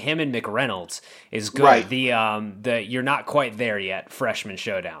 and then him and McReynolds, is good. Right. The you're not quite there yet freshman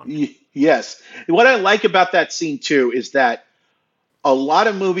showdown. Yes. What I like about that scene too is that a lot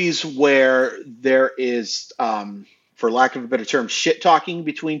of movies where there is, for lack of a better term, shit talking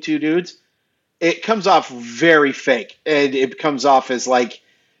between two dudes, it comes off very fake, and it comes off as like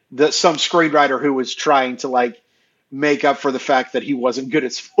some screenwriter who was trying to like make up for the fact that he wasn't good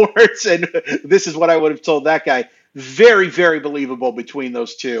at sports. And this is what I would have told that guy. Very, very believable between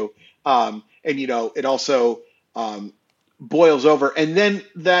those two. And, it also boils over. And then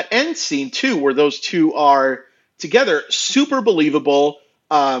that end scene too, where those two are together, super believable,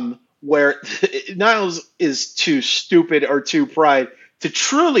 where Niles is too stupid or too pride to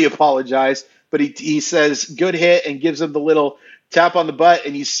truly apologize. But he says, good hit, and gives him the little tap on the butt,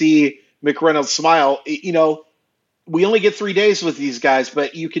 and you see McReynolds smile. We only get 3 days with these guys,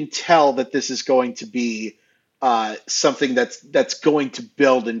 but you can tell that this is going to be something that's going to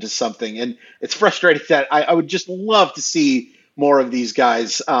build into something. And it's frustrating that I would just love to see more of these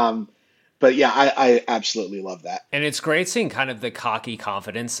guys. But yeah, I absolutely love that. And it's great seeing kind of the cocky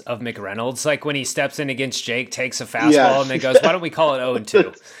confidence of McReynolds. Like, when he steps in against Jake, takes a fastball, and then goes, why don't we call it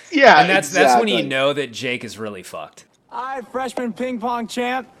 0-2? Yeah, and that's when you know that Jake is really fucked. All right, freshman ping pong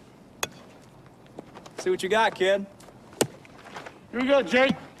champ. See what you got, kid. Here we go,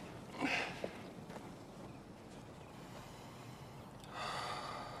 Jake.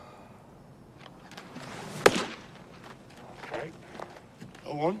 All right.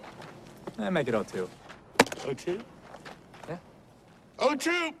 0-1. Make it 0-2. 0-2? Yeah.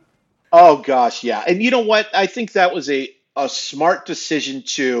 0-2! Oh, gosh, yeah. And you know what? I think that was a smart decision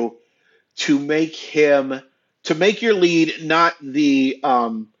to make your lead not the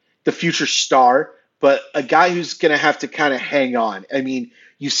future star, but a guy who's going to have to kind of hang on. I mean,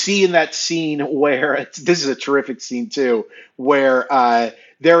 you see in that scene where this is a terrific scene too, where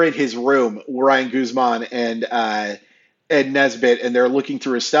they're in his room, Ryan Guzman and Ed Nesbitt, and they're looking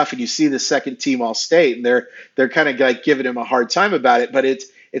through his stuff, and you see the second team All-State, and they're kind of like giving him a hard time about it. But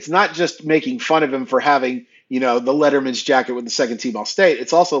it's not just making fun of him for having, the Letterman's jacket with the second team All-State.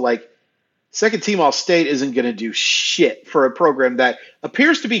 It's also like, second team All-State isn't going to do shit for a program that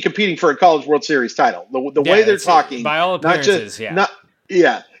appears to be competing for a College World Series title. The way they're talking, by all appearances,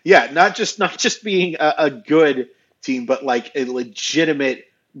 not just being a good team, but like a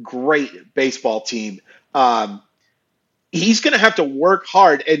legitimate, great baseball team. He's going to have to work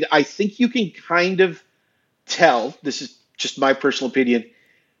hard, and I think you can kind of tell, this is just my personal opinion,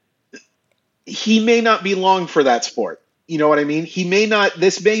 he may not be long for that sport. You know what I mean? He may not,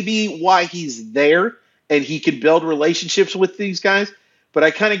 this may be why he's there, and he can build relationships with these guys, but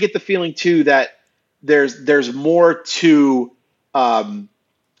I kind of get the feeling too that there's more to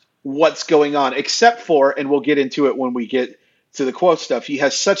what's going on, except for, and we'll get into it when we get to the quote stuff, he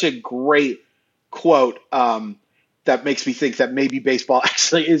has such a great quote, that makes me think that maybe baseball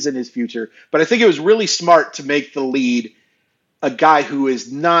actually is in his future. But I think it was really smart to make the lead a guy who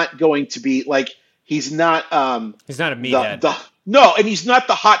is not going to be like, he's not a meathead. No, and he's not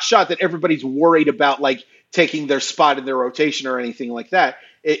the hot shot that everybody's worried about, like taking their spot in their rotation or anything like that.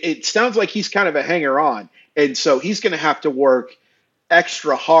 It sounds like he's kind of a hanger on. And so he's going to have to work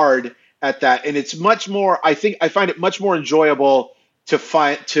extra hard at that. And it's much more, I find it much more enjoyable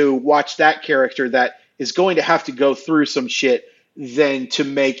to watch that character that is going to have to go through some shit than to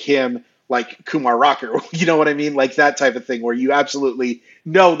make him like Kumar Rocker. You know what I mean? Like that type of thing where you absolutely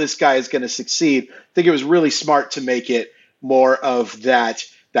know this guy is going to succeed. I think it was really smart to make it more of that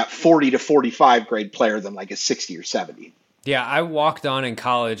 40 to 45 grade player than like a 60 or 70. Yeah, I walked on in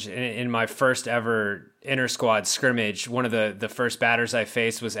college in my first ever inter-squad scrimmage. One of the first batters I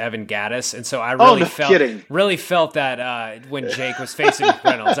faced was Evan Gaddis, and so I really felt that when Jake was facing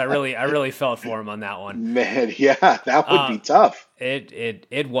Reynolds, I really felt for him on that one. Man, yeah, that would be tough.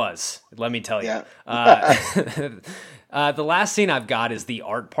 It was. Let me tell you. Yeah. The last scene I've got is the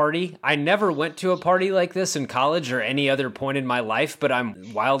art party. I never went to a party like this in college or any other point in my life, but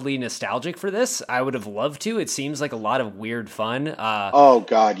I'm wildly nostalgic for this. I would have loved to. It seems like a lot of weird fun. Oh,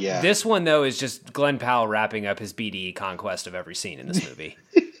 God, yeah. This one, though, is just Glenn Powell wrapping up his BDE conquest of every scene in this movie.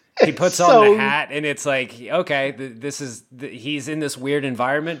 He puts on the hat, and it's like, okay, he's in this weird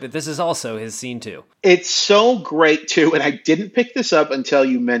environment, but this is also his scene, too. It's so great, too, and I didn't pick this up until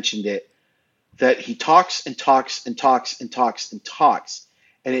you mentioned it, that he talks and talks and talks and talks and talks.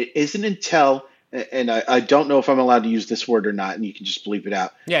 And it isn't until, and I don't know if I'm allowed to use this word or not, and you can just bleep it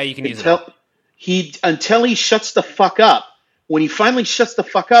out. Yeah, you can use it. Until he shuts the fuck up. When he finally shuts the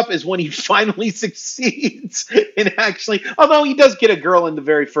fuck up is when he finally succeeds. And actually, although he does get a girl in the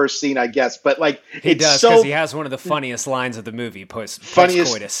very first scene, I guess, but like he does, because he has one of the funniest lines of the movie,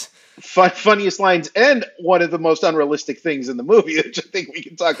 post-coitus. Funniest lines and one of the most unrealistic things in the movie, which I think we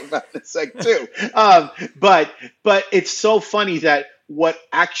can talk about in a sec too. But it's so funny that what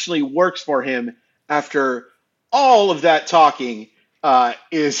actually works for him after all of that talking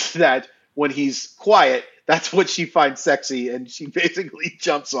is that when he's quiet, that's what she finds sexy, and she basically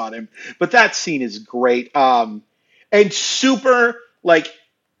jumps on him. But that scene is great. And super, like,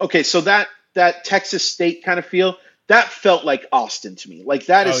 okay, so that Texas State kind of feel, that felt like Austin to me. Like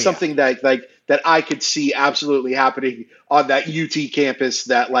that is something that I could see absolutely happening on that UT campus,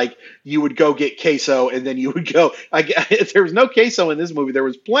 that like you would go get queso and then you would go, if there was no queso in this movie, there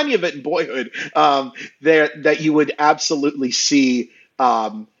was plenty of it in Boyhood, that you would absolutely see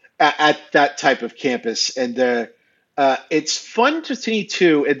at that type of campus. And it's fun to see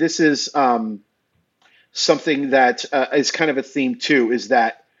too. And this is something that is kind of a theme too, is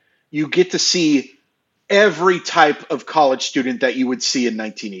that you get to see every type of college student that you would see in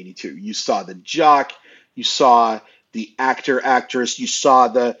 1982. You saw the jock, you saw the actor, actress, you saw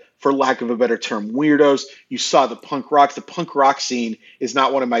the, for lack of a better term, weirdos, you saw the punk rock. The punk rock scene is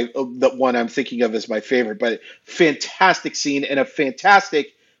not the one I'm thinking of as my favorite, but fantastic scene and a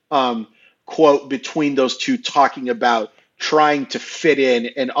fantastic quote between those two, talking about trying to fit in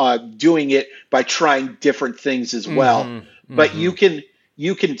and doing it by trying different things as well. Mm-hmm. But you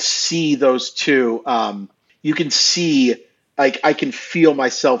can see those two. You can see, like, I can feel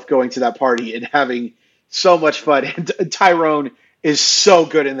myself going to that party and having so much fun. And Tyrone is so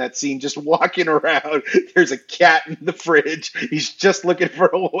good in that scene, just walking around. There's a cat in the fridge. He's just looking for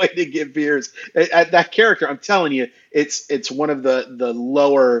a way to get beers. That character, I'm telling you, it's one of the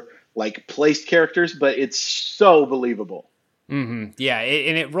lower, like, placed characters, but it's so believable. Mm-hmm. Yeah,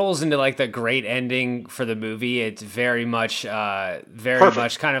 and it rolls into like the great ending for the movie. It's very much kind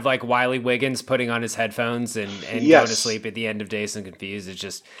of like Wiley Wiggins putting on his headphones and going to sleep at the end of Dazed and Confused.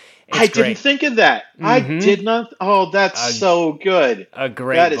 It's didn't think of that. Mm-hmm. I did not. Oh, that's so good. A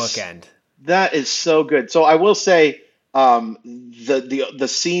great bookend. That is so good. So I will say the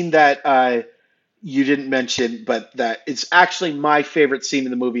scene that you didn't mention, but that it's actually my favorite scene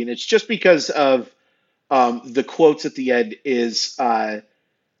in the movie, and it's just because of the quotes at the end is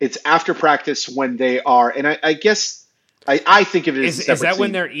it's after practice when they are, and I guess I think of it as a separate is that scene.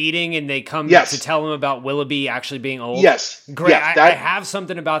 When they're eating and they come to tell him about Willoughby actually being old? Yes. Great. Yeah, I have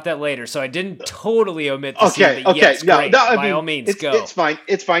something about that later, so I didn't totally omit the scene. But yes, great. By all means, go. It's fine.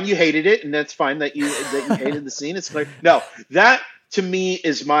 It's fine. You hated it, and that's fine that you hated the scene. It's fine. No, that to me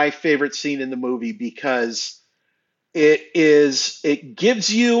is my favorite scene in the movie because it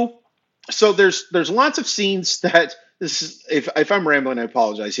gives you. So there's lots of scenes that this is, if I'm rambling, I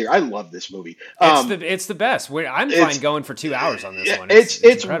apologize here. I love this movie. It's the best. I'm fine going for 2 hours on this one.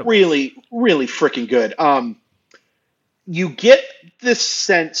 It's really, really freaking good. You get this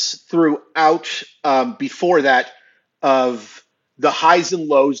sense throughout before that of the highs and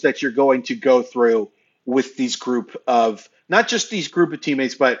lows that you're going to go through with these group of, not just these group of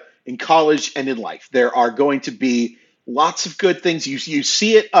teammates, but in college and in life. There are going to be lots of good things. You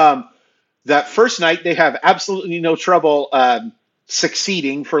see it. That first night, they have absolutely no trouble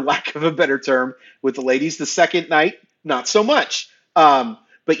succeeding, for lack of a better term, with the ladies. The second night, not so much.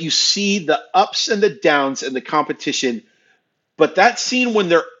 But you see the ups and the downs and the competition. But that scene when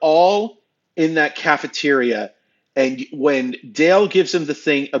they're all in that cafeteria, and when Dale gives him the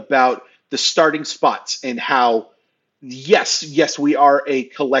thing about the starting spots and how, yes, we are a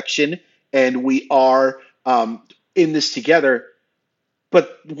collection and we are in this together,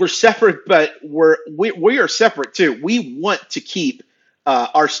 but we're separate, but we are separate too. We want to keep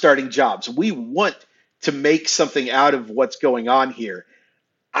our starting jobs. We want to make something out of what's going on here.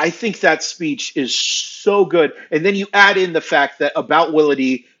 I think that speech is so good. And then you add in the fact that about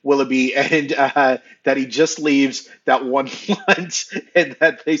Willoughby and that he just leaves that one blunt and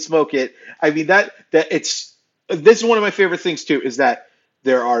that they smoke it. I mean, this is one of my favorite things too, is that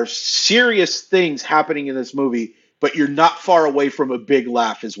there are serious things happening in this movie, but you're not far away from a big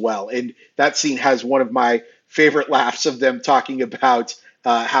laugh as well. And that scene has one of my favorite laughs of them talking about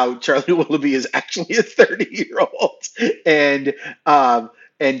how Charlie Willoughby is actually a 30-year-old.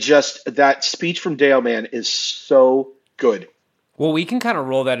 And just that speech from Dale, man, is so good. Well, we can kind of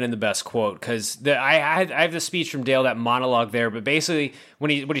roll that in the best quote, because I have the speech from Dale, that monologue there, but basically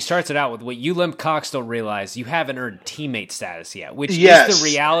when he starts it out with, what you limp cocks don't realize, you haven't earned teammate status yet, which is the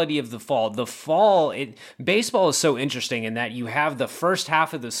reality of the fall. Baseball is so interesting in that you have the first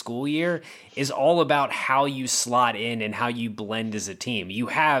half of the school year is all about how you slot in and how you blend as a team. You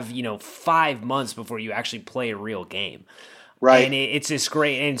have, 5 months before you actually play a real game. Right. And it's just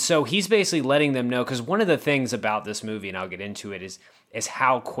great. And so he's basically letting them know, because one of the things about this movie, and I'll get into it, is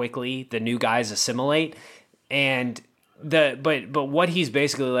how quickly the new guys assimilate. And but what he's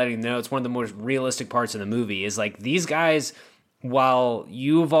basically letting them know, it's one of the most realistic parts of the movie, is like, these guys, while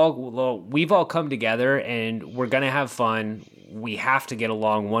we've all come together and we're going to have fun, we have to get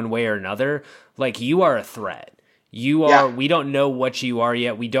along one way or another. Like, you are a threat. You are, we don't know what you are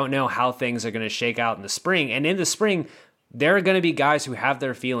yet. We don't know how things are going to shake out in the spring. And in the spring, there are going to be guys who have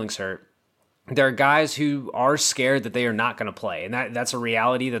their feelings hurt. There are guys who are scared that they are not going to play. And that's a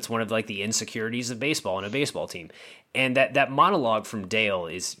reality. That's one of like the insecurities of baseball and a baseball team. And that monologue from Dale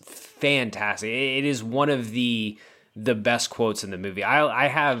is fantastic. It is one of the best quotes in the movie.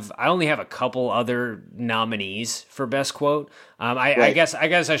 I only have a couple other nominees for best quote. I guess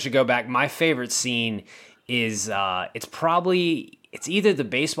I should go back. My favorite scene is it's either the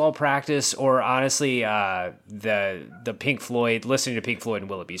baseball practice or honestly the Pink Floyd, listening to Pink Floyd and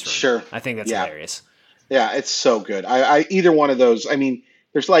Willoughby's room. Sure. I think that's hilarious. Yeah, it's so good. I either one of those. I mean,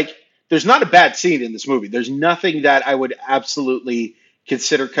 there's not a bad scene in this movie. There's nothing that I would absolutely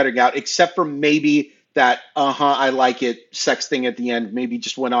consider cutting out, except for maybe that I like it sex thing at the end. Maybe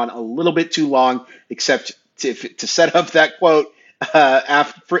just went on a little bit too long, except to set up that quote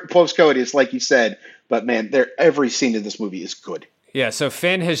after post-coitus, like you said. But man, every scene in this movie is good. Yeah, so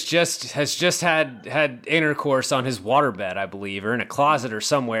Finn has just had intercourse on his waterbed, I believe, or in a closet or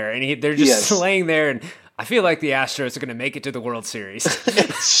somewhere, and they're just laying there, and I feel like the Astros are going to make it to the World Series.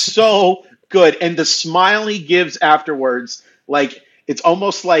 It's so good, and the smile he gives afterwards, like, it's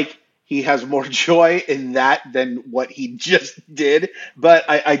almost like he has more joy in that than what he just did. But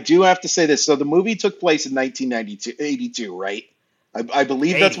I do have to say this. So the movie took place in 1982, right? I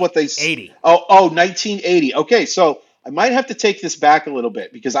believe 80, that's what they... 80. Oh, 1980. Okay, so I might have to take this back a little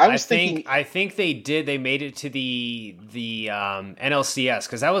bit, because I think they did. They made it to the NLCS,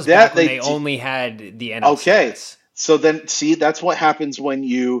 because that was back when they only had the NLCS. Okay, so then see, that's what happens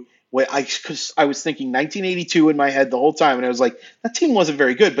because I was thinking 1982 in my head the whole time, and I was like, that team wasn't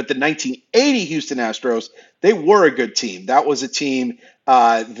very good. But the 1980 Houston Astros, they were a good team. That was a team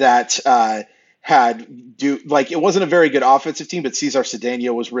that it wasn't a very good offensive team, but Cesar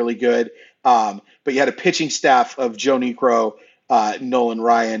Cedeno was really good. But you had a pitching staff of Joe Niekro, Nolan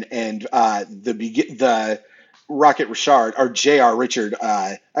Ryan, and the Rocket Richard, or J.R. Richard.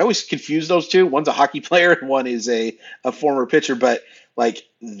 I always confuse those two. One's a hockey player and one is a former pitcher. But like,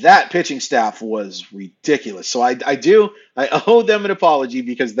 that pitching staff was ridiculous. So I owe them an apology,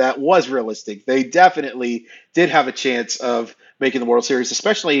 because that was realistic. They definitely did have a chance of making the World Series,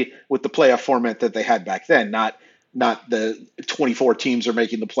 especially with the playoff format that they had back then. Not the 24 teams are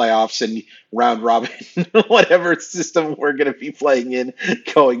making the playoffs and round robin, whatever system we're going to be playing in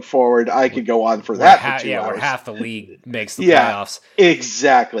going forward. I could go on for that for 2 hours. Where half the league makes the playoffs.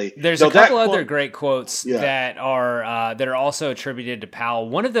 Exactly. There's a couple other great quotes that are also attributed to Powell.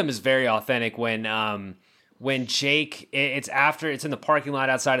 One of them is very authentic when when Jake, it's in the parking lot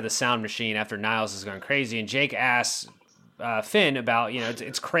outside of the Sound Machine after Niles is going crazy, and Jake asks Finn about,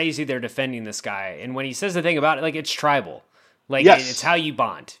 it's crazy they're defending this guy. And when he says the thing about it, like, it's tribal. Like, it's how you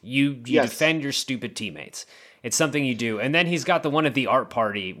bond. You defend your stupid teammates. It's something you do. And then he's got the one at the art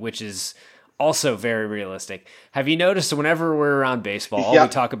party, which is also very realistic. Have you noticed whenever we're around baseball, all we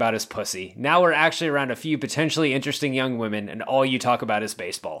talk about is pussy? Now we're actually around a few potentially interesting young women, and all you talk about is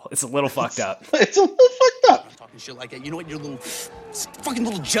baseball. It's a little fucked up. It's a little fucked up. Talking shit like that. You know what? You're fucking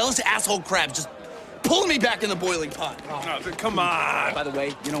little jealous asshole crab. Just pulling me back in the boiling pot. Oh, come on. By the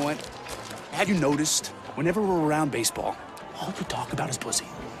way, you know what? Have you noticed whenever we're around baseball, all we talk about is pussy?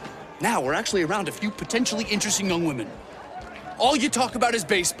 Now we're actually around a few potentially interesting young women. All you talk about is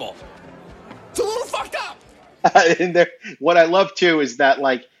baseball. It's a little fucked up. And what I love too is that,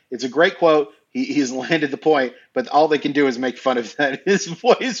 like, it's a great quote. He's landed the point, but all they can do is make fun of that. His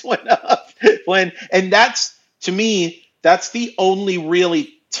voice went up and that's, to me, that's the only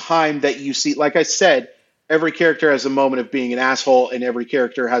really time that you see. Like I said, every character has a moment of being an asshole, and every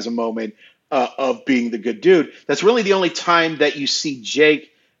character has a moment of being the good dude. That's really the only time that you see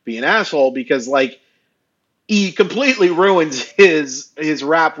Jake be an asshole, because, like, he completely ruins his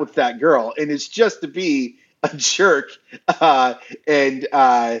rap with that girl, and it's just to be a jerk and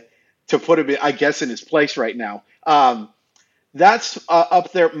to put him, I guess, in his place right now. That's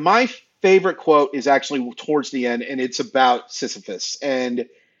up there. My favorite quote is actually towards the end, and it's about Sisyphus, and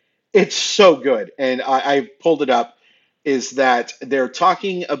it's so good. And I pulled it up. Is that they're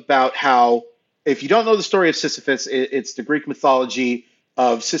talking about how, if you don't know the story of Sisyphus, it's the Greek mythology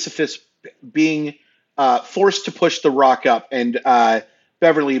of Sisyphus being forced to push the rock up, and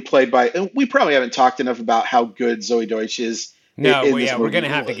Beverly, played by, and we probably haven't talked enough about how good Zoe Deutsch is. No, we're going to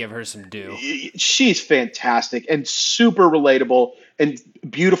have to give her some due. She's fantastic and super relatable and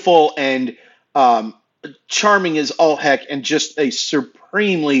beautiful and charming as all heck, and just a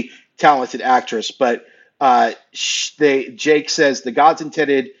supremely talented actress. But Jake says the gods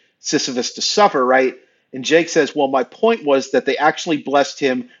intended Sisyphus to suffer, right? And Jake says, well, my point was that they actually blessed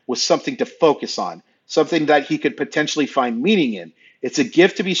him with something to focus on, something that he could potentially find meaning in. It's a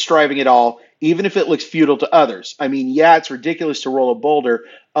gift to be striving at all, even if it looks futile to others. I mean, yeah, it's ridiculous to roll a boulder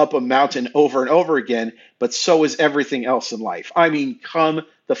up a mountain over and over again, but so is everything else in life. I mean, come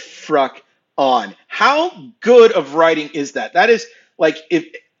the fruck on. How good of writing is that? That is, like, if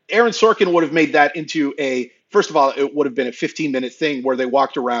Aaron Sorkin would have made that into first of all, it would have been a 15-minute thing where they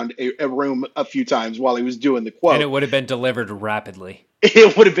walked around a room a few times while he was doing the quote. And it would have been delivered rapidly.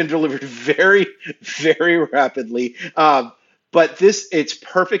 It would have been delivered very, very rapidly. But it's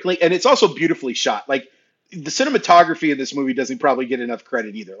perfectly, and it's also beautifully shot. Like, the cinematography in this movie doesn't probably get enough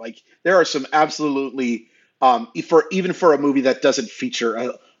credit either. Like, there are some absolutely, even for a movie that doesn't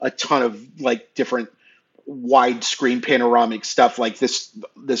feature a ton of, like, different widescreen panoramic stuff, like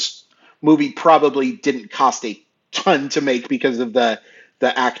this movie probably didn't cost a ton to make because of the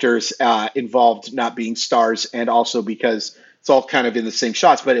actors involved not being stars, and also because it's all kind of in the same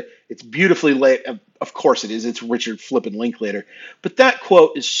shots, but it's beautifully lit. Of course it is. It's Richard flippin' Linklater. But that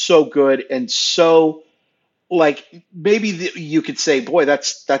quote is so good, and so, like, maybe you could say, boy,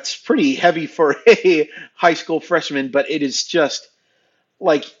 that's pretty heavy for a high school freshman, but it is just,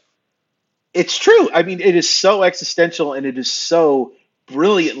 like, it's true. I mean, it is so existential, and it is so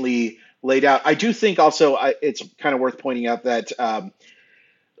brilliantly laid out. I do think also it's kind of worth pointing out that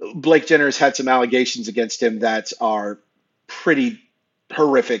Blake Jenner has had some allegations against him that are pretty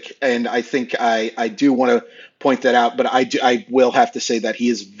horrific, and I think I do want to point that out, but I will have to say that he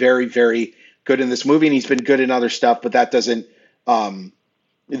is very, very good in this movie, and he's been good in other stuff, but that doesn't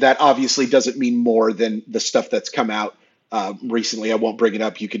that obviously doesn't mean more than the stuff that's come out recently. I won't bring it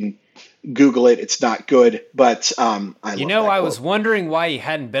up. You can Google it. It's not good, but I was wondering why he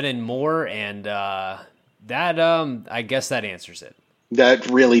hadn't been in more, and that I guess that answers it.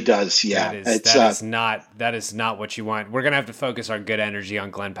 That really does, yeah. That is not what you want. We're gonna have to focus our good energy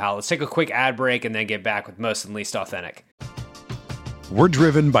on Glen Powell. Let's take a quick ad break and then get back with most and least authentic. We're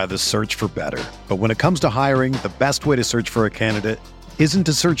driven by the search for better, but when it comes to hiring, the best way to search for a candidate isn't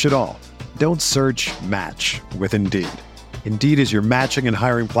to search at all. Don't search, match with Indeed. Indeed is your matching and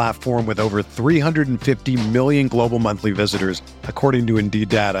hiring platform with over 350 million global monthly visitors, according to Indeed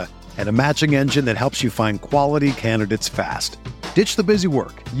data, and a matching engine that helps you find quality candidates fast. Ditch the busy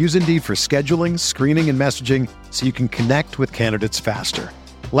work. Use Indeed for scheduling, screening, and messaging so you can connect with candidates faster.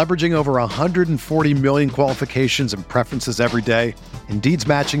 Leveraging over 140 million qualifications and preferences every day, Indeed's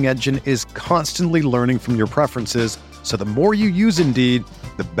matching engine is constantly learning from your preferences, so the more you use Indeed,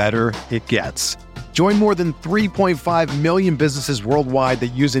 the better it gets. Join more than 3.5 million businesses worldwide that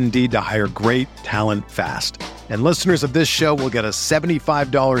use Indeed to hire great talent fast. And listeners of this show will get a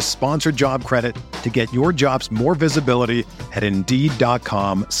 $75 sponsored job credit to get your jobs more visibility at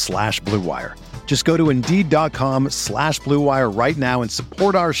Indeed.com/Blue Wire. Just go to Indeed.com/Blue Wire right now and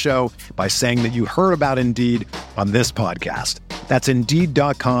support our show by saying that you heard about Indeed on this podcast. That's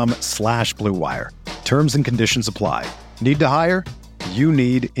Indeed.com/Blue Wire. Terms and conditions apply. Need to hire? You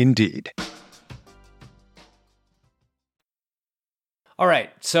need Indeed. All right,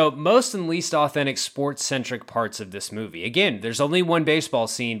 so most and least authentic sports-centric parts of this movie. Again, there's only one baseball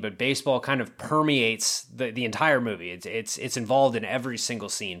scene, but baseball kind of permeates the entire movie. It's involved in every single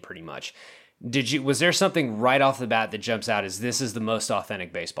scene, pretty much. Was there something right off the bat that jumps out as this is the most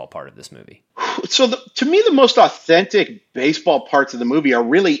authentic baseball part of this movie? So to me, the most authentic baseball parts of the movie are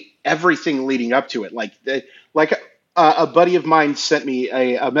really everything leading up to it. Like a buddy of mine sent me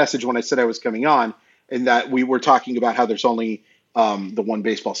a message when I said I was coming on, and that we were talking about how there's only the one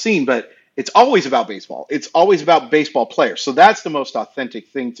baseball scene, but it's always about baseball. It's always about baseball players. So that's the most authentic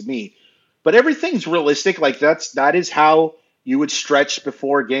thing to me. But everything's realistic. Like that is how you would stretch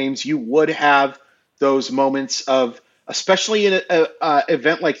before games. You would have those moments of, especially in an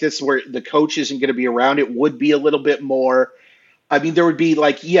event like this where the coach isn't going to be around, it would be a little bit more. I mean, there would be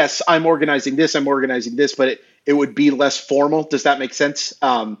like, yes, I'm organizing this, but it would be less formal. Does that make sense?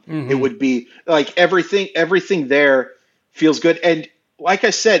 It would be like everything there feels good. And like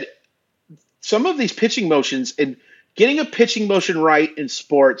I said, some of these pitching motions and getting a pitching motion right in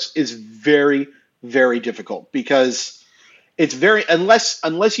sports is very, very difficult because it's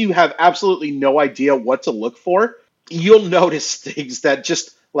unless you have absolutely no idea what to look for, you'll notice things that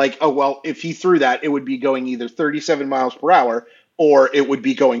just like, oh, well, if he threw that, it would be going either 37 miles per hour or it would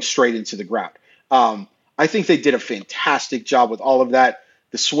be going straight into the ground. I think they did a fantastic job with all of that.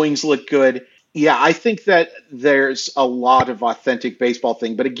 The swings look good. Yeah, I think that there's a lot of authentic baseball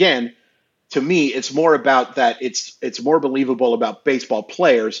thing. But again, to me, it's more about that it's more believable about baseball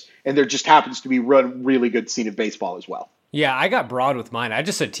players, and there just happens to be one really good scene of baseball as well. Yeah, I got broad with mine. I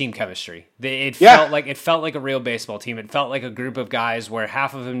just said team chemistry. It felt like a real baseball team. It felt like a group of guys where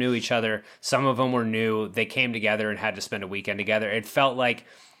half of them knew each other, some of them were new. They came together and had to spend a weekend together. It felt like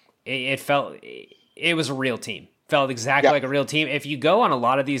it was a real team. Felt exactly like a real team. If you go on a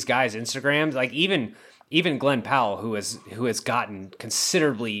lot of these guys' Instagrams, like even Glenn Powell, who has gotten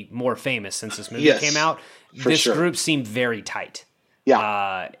considerably more famous since this movie came out, this group seemed very tight.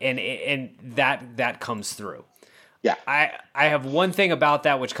 Yeah, and that comes through. Yeah, I have one thing about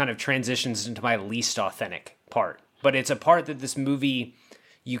that which kind of transitions into my least authentic part, but it's a part that this movie,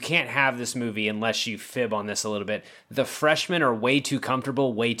 you can't have this movie unless you fib on this a little bit. The freshmen are way too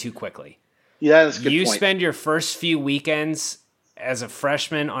comfortable way too quickly. Yeah, that's a good You point. spend your first few weekends as a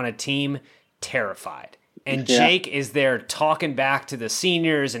freshman on a team terrified. And Jake is there talking back to the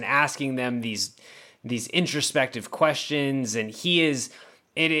seniors and asking them these introspective questions. And he is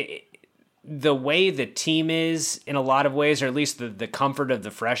the way the team is in a lot of ways, or at least the comfort of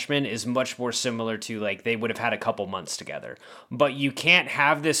the freshmen is much more similar to like they would have had a couple months together. But you can't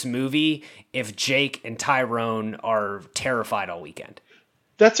have this movie if Jake and Tyrone are terrified all weekend.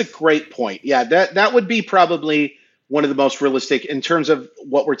 That's a great point. Yeah, that would be probably one of the most realistic in terms of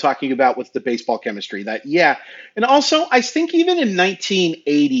what we're talking about with the baseball chemistry. And also I think even in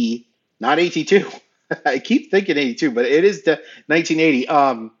 1980, not 82, I keep thinking 82, but it is the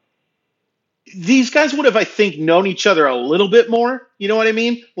 1980. These guys would have, I think, known each other a little bit more. You know what I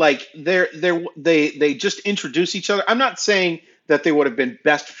mean? Like they just introduce each other. I'm not saying that they would have been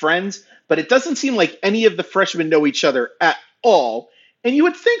best friends, but it doesn't seem like any of the freshmen know each other at all. And you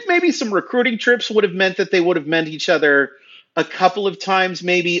would think maybe some recruiting trips would have meant that they would have met each other a couple of times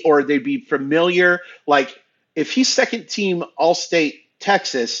maybe, or they'd be familiar. Like if he's second team All-State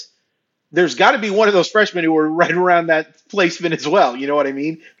Texas, there's got to be one of those freshmen who were right around that placement as well. You know what I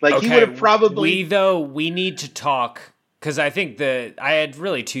mean? Like he would have probably... We need to talk, because I think I had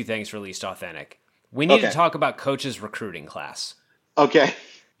really two things for least authentic. We need to talk about Coach's recruiting class. Okay.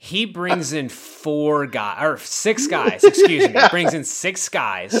 He brings in 6 guys, excuse me. He brings in 6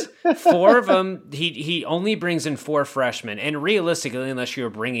 guys. 4 of them, he only brings in 4 freshmen. And realistically, unless you're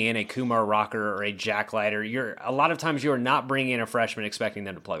bringing in a Kumar Rocker or a Jack Leiter, a lot of times you are not bringing in a freshman expecting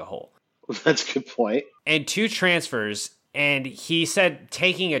them to plug a hole. That's a good point. And 2 transfers, and he said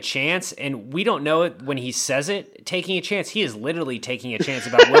taking a chance, and we don't know it when he says it, taking a chance. He is literally taking a chance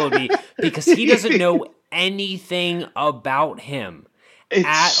about Willoughby because he doesn't know anything about him.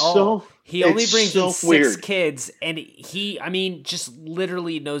 At all. He only brings so in 6 weird. kids, and just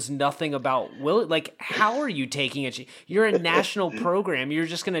literally knows nothing about Will. Like, how are you taking it? You're a national program. You're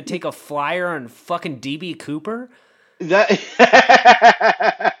just going to take a flyer on fucking DB Cooper? That's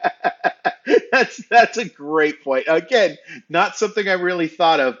a great point. Again, not something I really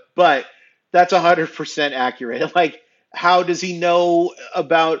thought of, but that's 100% accurate. Like, how does he know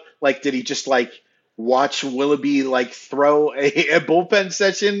about, like, did he just like watch Willoughby like throw a bullpen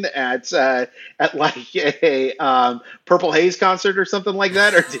session at like a Purple Haze concert or something like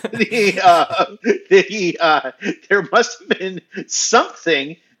that, or did he there must have been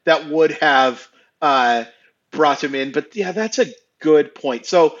something that would have brought him in. But yeah, that's a good point.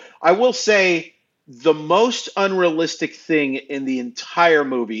 So I will say the most unrealistic thing in the entire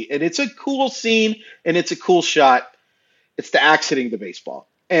movie, and it's a cool scene and it's a cool shot, it's the axe hitting the baseball.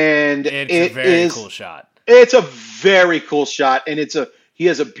 And it's a very cool shot. It's a very cool shot, and he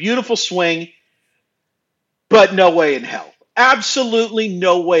has a beautiful swing, but no way in hell. Absolutely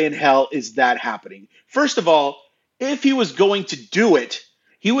no way in hell is that happening. First of all, if he was going to do it,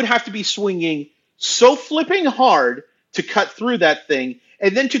 he would have to be swinging so flipping hard to cut through that thing,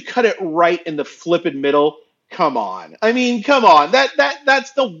 and then to cut it right in the flipping middle. Come on. I mean, come on.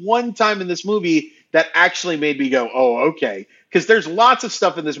 That's the one time in this movie that actually made me go, oh, okay. Because there's lots of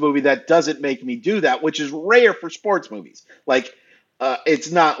stuff in this movie that doesn't make me do that, which is rare for sports movies. Like,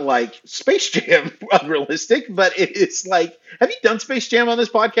 it's not like Space Jam unrealistic, but it is like, have you done Space Jam on this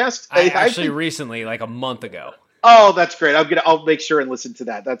podcast? I actually recently, like a month ago. Oh, that's great. I'll make sure and listen to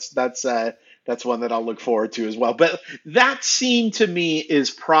that. That's one that I'll look forward to as well. But that scene to me is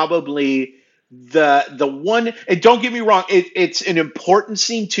probably the one, and don't get me wrong, it's an important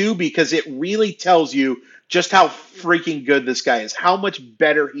scene too, because it really tells you just how freaking good this guy is, how much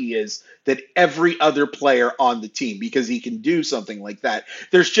better he is than every other player on the team, because he can do something like that.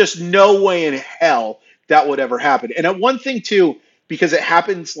 There's just no way in hell that would ever happen. And one thing too, because it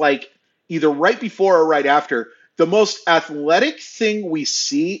happens like either right before or right after, the most athletic thing we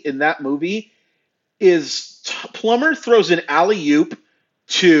see in that movie is Plummer throws an alley-oop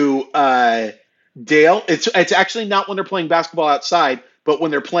to Dale. It's actually not when they're playing basketball outside, but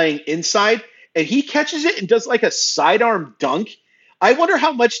when they're playing inside. And he catches it and does like a sidearm dunk. I wonder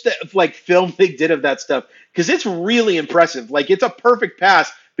how much film they did of that stuff, because it's really impressive. Like, it's a perfect pass,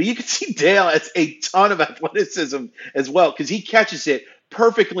 but you can see Dale has a ton of athleticism as well, because he catches it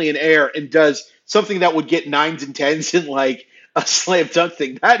perfectly in air and does something that would get 9s and 10s in like a slam dunk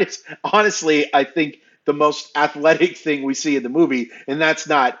thing. That is honestly, I think, the most athletic thing we see in the movie, and that's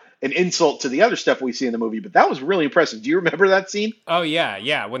not an insult to the other stuff we see in the movie, but that was really impressive. Do you remember that scene? Oh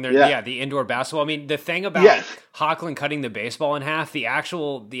yeah. When they're the indoor basketball. I mean, the thing about Hoechlin cutting the baseball in half, the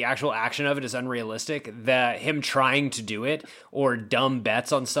actual action of it is unrealistic. Him trying to do it or dumb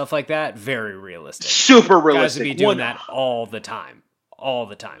bets on stuff like that, very realistic. Super realistic. Guys would be doing that all the time. All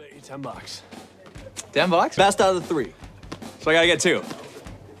the time. $10. $10? Best out of the 3. So I gotta get 2.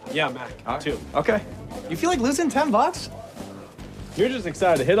 Yeah, Mac. All right. 2. Okay. You feel like losing $10? You're just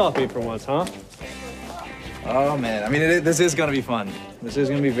excited to hit off me for once, huh? Oh, man. I mean, this is going to be fun. This is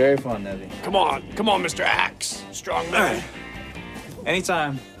going to be very fun, Nebby. Come on, Mr. Axe. Strong man.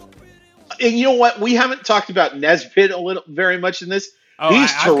 Anytime. And you know what? We haven't talked about Nesbitt very much in this. Oh,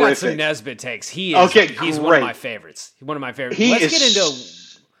 He's I've terrific. got some Nesbitt takes. He's one of my favorites.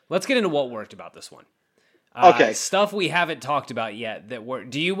 Let's get into what worked about this one. Okay. Stuff we haven't talked about yet that were.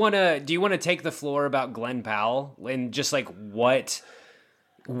 Do you want to take the floor about Glenn Powell and just like what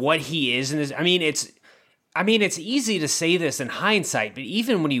he is in this? I mean, it's easy to say this in hindsight, but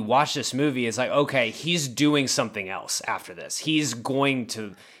even when you watch this movie, it's like, okay, he's doing something else after this. He's going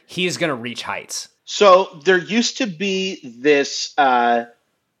to reach heights. So there used to be this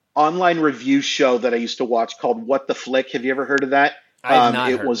online review show that I used to watch called What the Flick. Have you ever heard of that? I have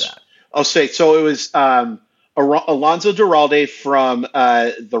not heard of that. So it was Alonzo Duralde from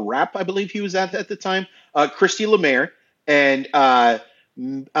The Rap, I believe he was at the time, Christy Lemire, and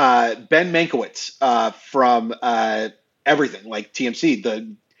Ben Mankiewicz from Everything, like TMC,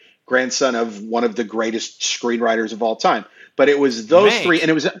 the grandson of one of the greatest screenwriters of all time. But it was those three,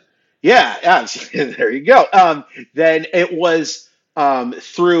 and it was there you go. Then it was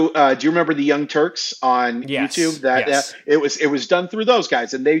through. Do you remember the Young Turks on YouTube? It was done through those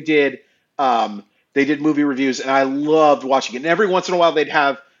guys, and they did movie reviews, and I loved watching it. And every once in a while, they'd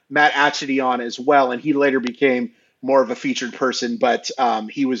have Matt Atchity on as well, and he later became more of a featured person. But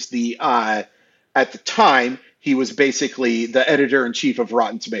he was at the time, he was basically the editor-in-chief of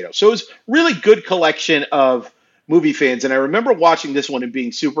Rotten Tomatoes. So it was really good collection of movie fans. And I remember watching this one and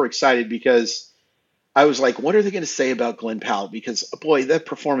being super excited because I was like, what are they going to say about Glenn Powell? Because, boy, that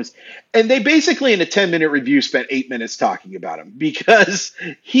performance. And they basically, in a 10-minute review, spent 8 minutes talking about him because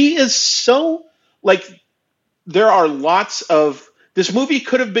he is so, like, there are lots of, this movie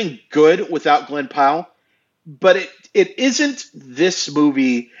could have been good without Glenn Powell, but it isn't this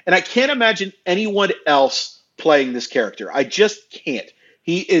movie. And I can't imagine anyone else playing this character. I just can't.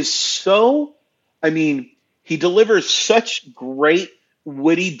 He is so, I mean, he delivers such great,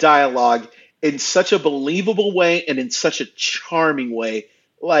 witty dialogue in such a believable way and in such a charming way.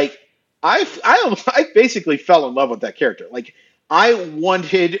 Like, I basically fell in love with that character. Like, I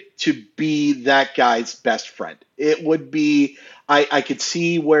wanted to be that guy's best friend. It would be, I could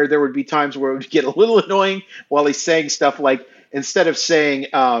see where there would be times where it would get a little annoying while he's saying stuff like, instead of saying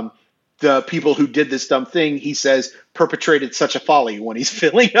the people who did this dumb thing, he says perpetrated such a folly when he's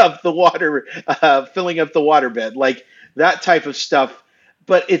filling up the waterbed, like that type of stuff.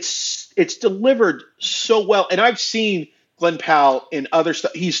 But it's delivered so well. And I've seen Glenn Powell in other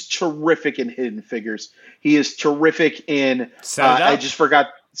stuff. He's terrific in Hidden Figures. He is terrific in, I just forgot,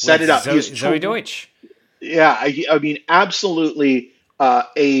 Set It Up. Zoe Deutsch. Yeah, I mean, absolutely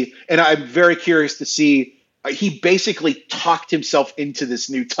and I'm very curious to see, he basically talked himself into this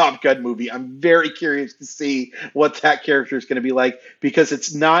new Top Gun movie. I'm very curious to see what that character is going to be like, because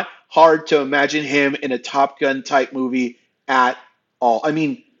it's not hard to imagine him in a Top Gun type movie at all. I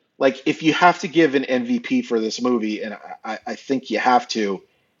mean, like, if you have to give an MVP for this movie, and I think you have to,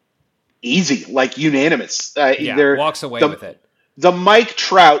 easy, like unanimous. Walks away with it. The Mike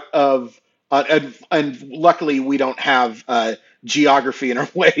Trout of, and luckily we don't have geography in our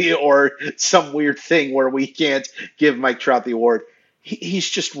way or some weird thing where we can't give Mike Trout the award. He's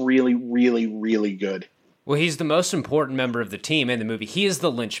just really, really, really good. Well, he's the most important member of the team in the movie. He is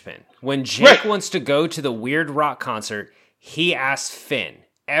the linchpin. When Jake wants to go to the weird rock concert, he asks Finn.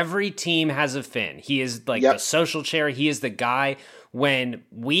 Every team has a Finn. He is like the social chair. He is the guy. When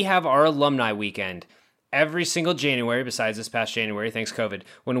we have our alumni weekend, every single January, besides this past January, thanks COVID,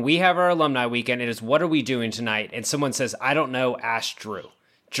 when we have our alumni weekend, it is, what are we doing tonight? And someone says, I don't know, ask Drew.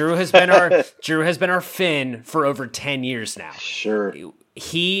 Drew has been our Finn for over 10 years now. Sure.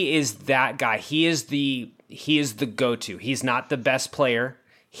 He is that guy. He is the go-to. He's not the best player.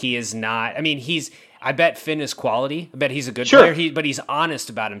 He is not, I bet Finn is quality. I bet he's a good player. But he's honest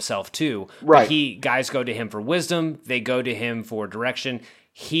about himself too. Right. Guys go to him for wisdom. They go to him for direction.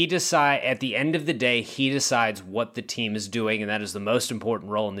 At the end of the day, he decides what the team is doing, and that is the most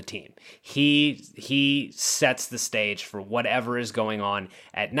important role in the team. He sets the stage for whatever is going on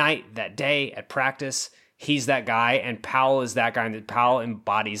at night, that day, at practice. He's that guy, and Powell is that guy, and Powell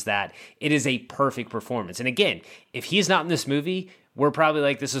embodies that. It is a perfect performance. And again, if he's not in this movie, we're probably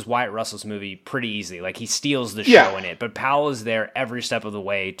like, this is Wyatt Russell's movie pretty easily. Like, he steals the show in it. But Powell is there every step of the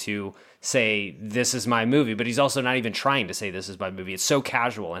way to say, this is my movie. But he's also not even trying to say, this is my movie. It's so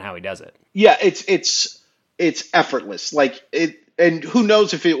casual in how he does it. Yeah, it's effortless. Like, and who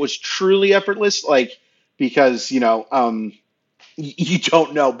knows if it was truly effortless, like, because, you don't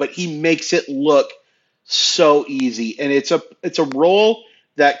know. But he makes it look so easy. And it's a role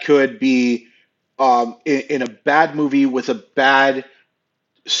that could be in a bad movie with a bad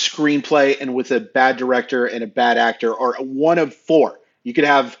screenplay and with a bad director and a bad actor, or one of four. You could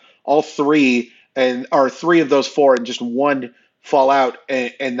have all three, or three of those four, and just one fall out,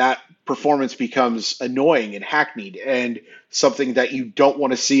 and that performance becomes annoying and hackneyed and something that you don't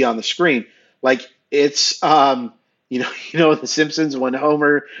want to see on the screen. Like, it's The Simpsons, when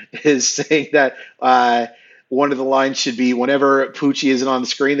Homer is saying that one of the lines should be, whenever Poochie isn't on the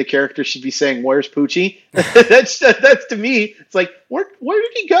screen, the character should be saying, "Where's Poochie?" that's to me. It's like, where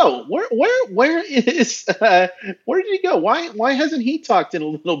did he go? Where did he go? Why hasn't he talked in a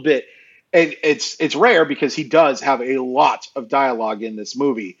little bit? And it's rare, because he does have a lot of dialogue in this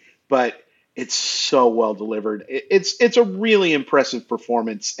movie, but it's so well delivered. It's a really impressive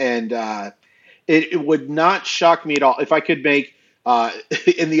performance, and it would not shock me at all if I could make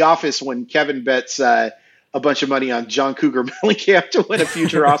in The Office, when Kevin bets a bunch of money on John Cougar Mellencamp to win a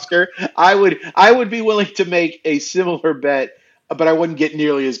future Oscar, I would be willing to make a similar bet, but I wouldn't get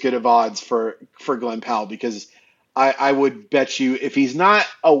nearly as good of odds for Glenn Powell, because I would bet you, if he's not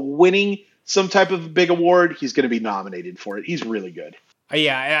winning some type of big award, he's going to be nominated for it. He's really good.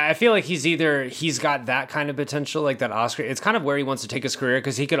 Yeah, I feel like he's got that kind of potential, like that Oscar. It's kind of where he wants to take his career,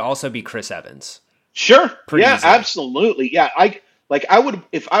 because he could also be Chris Evans. Sure. Pretty yeah, easily. Absolutely. Yeah, I would,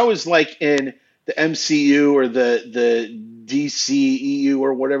 if I was like in the MCU or the DCEU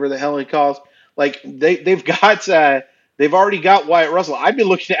or whatever the hell it calls, like they've already got Wyatt Russell. I'd be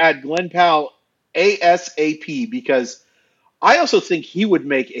looking to add Glenn Powell ASAP, because I also think he would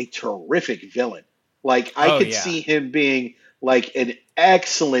make a terrific villain. Like I could see him being like an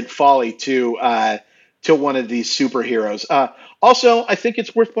excellent Foley to one of these superheroes. Also, I think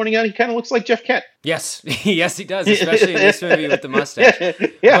it's worth pointing out he kind of looks like Jeff Kent. Yes, yes, he does, especially in this movie with the mustache.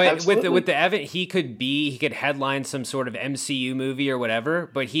 Yeah, but with the Evan, he could headline some sort of MCU movie or whatever.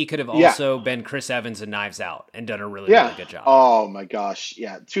 But he could have also been Chris Evans in Knives Out and done a really good job. Oh my gosh,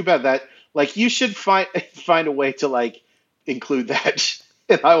 yeah. Too bad that like you should find a way to like include that.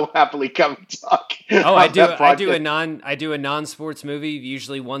 And I will happily come and talk. Oh, I do a non-sports movie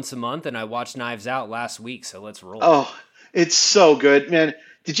usually once a month, and I watched Knives Out last week. So let's roll. Oh, it's so good, man.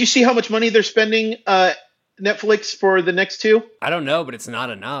 Did you see how much money they're spending Netflix for the next two? I don't know, but it's not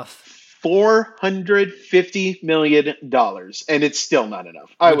enough. $450 million, and it's still not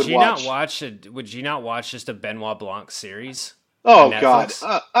enough. Would you not watch just a Benoit Blanc series? Oh God!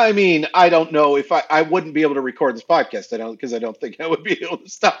 I mean, I don't know if I wouldn't be able to record this podcast. Because I don't think I would be able to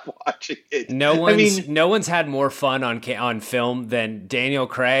stop watching it. No one's had more fun on film than Daniel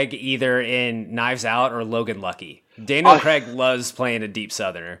Craig, either in Knives Out or Logan Lucky. Daniel Craig loves playing a deep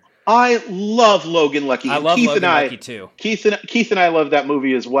Southerner. I love Logan Lucky. I love Logan Lucky too. Keith and I love that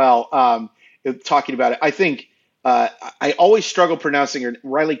movie as well. Talking about it, I think I always struggle pronouncing her.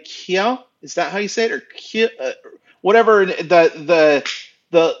 Riley Keough, is that how you say it, or Keough? Whatever the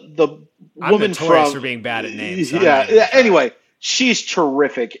woman for being bad at names. Yeah. Anyway, she's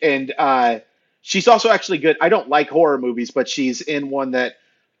terrific, and she's also actually good. I don't like horror movies, but she's in one that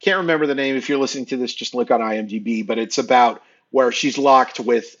can't remember the name. If you're listening to this, just look on IMDb. But it's about where she's locked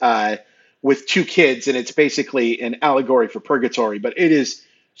with two kids, and it's basically an allegory for purgatory. But it is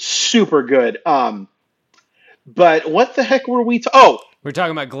super good. But what the heck were we? We're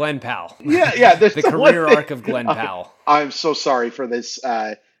talking about Glenn Powell. Yeah. The career arc of Glenn Powell. I'm so sorry for this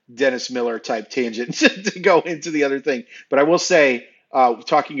Dennis Miller type tangent to go into the other thing, but I will say,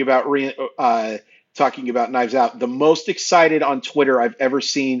 talking about Knives Out, the most excited on Twitter I've ever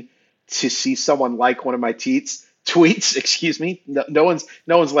seen to see someone like one of my tweets. Excuse me, no one's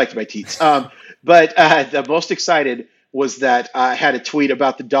liked my tweets. But the most excited was that I had a tweet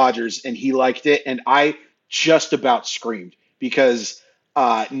about the Dodgers and he liked it, and I just about screamed because.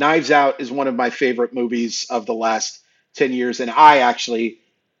 Knives Out is one of my favorite movies of the last 10 years, and I actually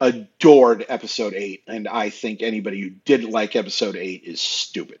adored Episode 8, and I think anybody who didn't like Episode 8 is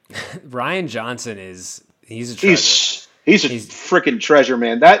stupid. Rian Johnson he's a treasure. He's a freaking treasure,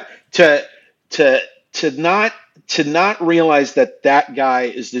 man. That to not realize that guy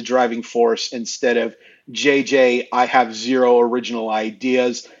is the driving force instead of JJ, I have zero original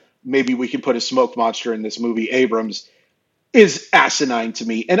ideas. Maybe we can put a smoke monster in this movie, Abrams, is asinine to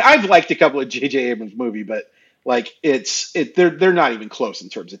me. And I've liked a couple of J.J. Abrams movie, but like they're not even close in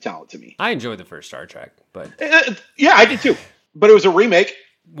terms of talent to me. I enjoyed the first Star Trek, but yeah, I did too. But it was a remake.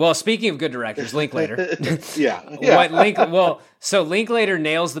 Well, speaking of good directors, Linklater. Yeah. So Linklater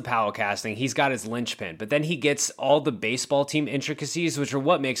nails the Powell casting. He's got his linchpin, but then he gets all the baseball team intricacies, which are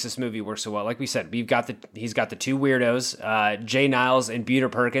what makes this movie work so well. Like we said, he's got the two weirdos, Jay Niles and Buter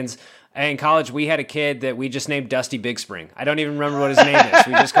Perkins. In college, we had a kid that we just named Dusty Big Spring. I don't even remember what his name is.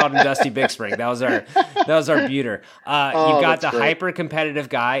 We just called him Dusty Big Spring. That was our Buter. You've got the hyper-competitive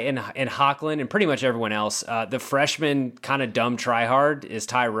guy in Hoechlin and pretty much everyone else. The freshman kind of dumb tryhard is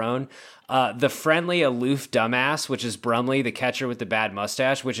Tyrone. The friendly, aloof dumbass, which is Brumley, the catcher with the bad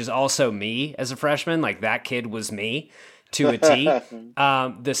mustache, which is also me as a freshman. Like, that kid was me to a T.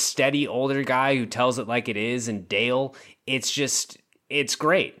 The steady older guy who tells it like it is, and Dale. It's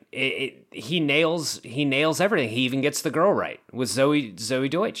great. He nails everything. He even gets the girl right with Zoe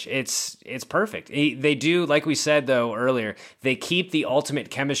Deutsch. It's perfect. They do, like we said though earlier, they keep the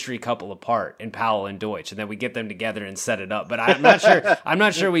ultimate chemistry couple apart in Powell and Deutsch, and then we get them together and set it up. But I'm not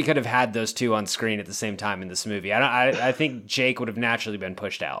sure we could have had those two on screen at the same time in this movie. I think Jake would have naturally been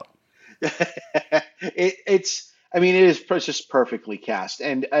pushed out. It is just perfectly cast,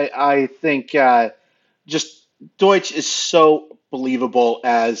 and I think just Deutsch is so believable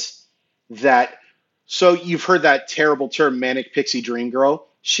as that. So you've heard that terrible term, manic pixie dream girl.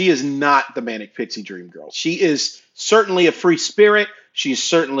 She is not the manic pixie dream girl. She is certainly a free spirit. She's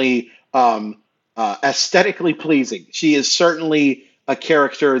certainly aesthetically pleasing. She is certainly a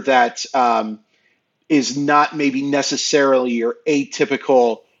character that is not maybe necessarily your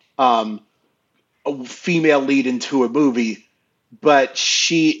atypical female lead into a movie, but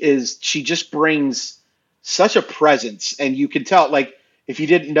she just brings such a presence, and you can tell, like, if you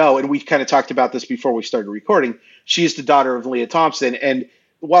didn't know, and we kind of talked about this before we started recording, she's the daughter of Leah Thompson, and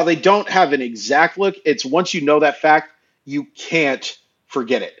while they don't have an exact look, it's once you know that fact, you can't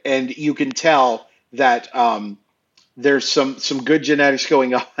forget it, and you can tell that there's some good genetics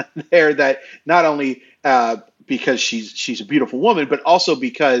going on there, that not only because she's a beautiful woman, but also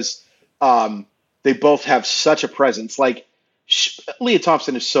because they both have such a presence. Like Leah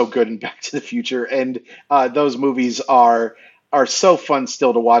Thompson is so good in Back to the Future, and those movies are so fun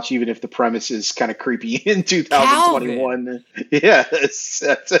still to watch, even if the premise is kind of creepy in 2021. Calvin. Yes,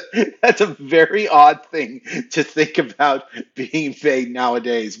 that's a very odd thing to think about being made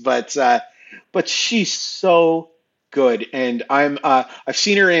nowadays, but she's so good, and I've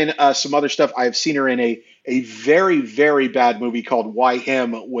seen her in some other stuff. I've seen her in a very, very bad movie called Why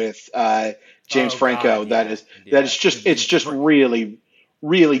Him with James Franco. God, that is just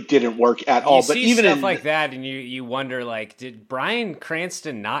really didn't work at all. But even stuff like that, and you wonder, like, did Bryan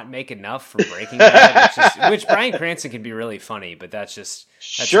Cranston not make enough for Breaking Bad? Which Bryan Cranston can be really funny, but that's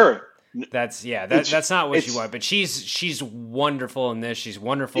not what you want. But she's wonderful in this. She's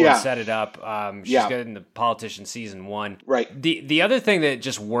wonderful and Set It Up. She's good in The Politician season 1. Right. The other thing that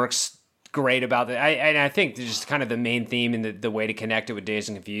just works great about that, I think just kind of the main theme and the way to connect it with Dazed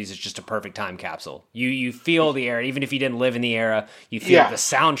and Confused is just a perfect time capsule. You feel the era, even if you didn't live in the era. You feel the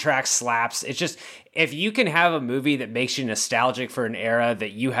soundtrack slaps. It's just, if you can have a movie that makes you nostalgic for an era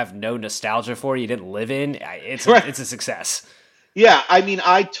that you have no nostalgia for, you didn't live in, it's a success. Yeah, I mean,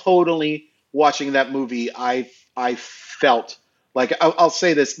 I totally, watching that movie, I felt like, I'll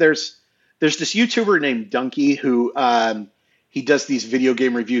say this, there's this YouTuber named Dunkey who he does these video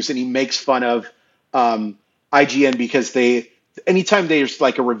game reviews, and he makes fun of IGN because anytime there's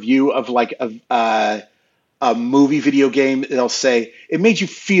like a review of like a movie video game, they'll say it made you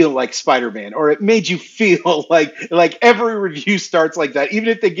feel like Spider-Man, or it made you feel like every review starts like that. Even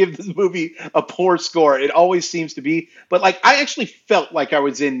if they give this movie a poor score, it always seems to be. But like, I actually felt like I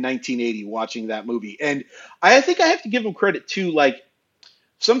was in 1980 watching that movie, and I think I have to give them credit too. Like,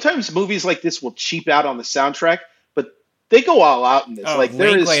 sometimes movies like this will cheap out on the soundtrack, they go all out in this. Like,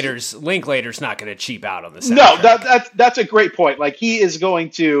 Linklater's not going to cheap out on the soundtrack. No, that's a great point. Like, he is going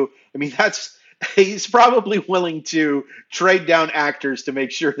to. I mean, he's probably willing to trade down actors to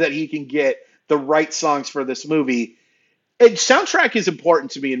make sure that he can get the right songs for this movie. And soundtrack is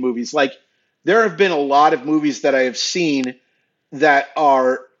important to me in movies. Like, there have been a lot of movies that I have seen that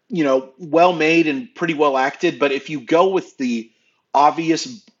are, well made and pretty well acted, but if you go with the obvious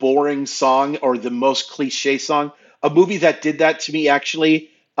boring song or the most cliche song. A movie that did that to me,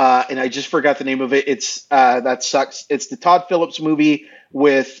 actually, and I just forgot the name of it. It's that sucks. It's the Todd Phillips movie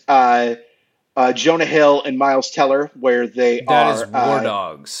with Jonah Hill and Miles Teller, where that is War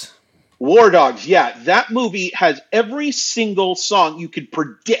Dogs. War Dogs, yeah. That movie has every single song you could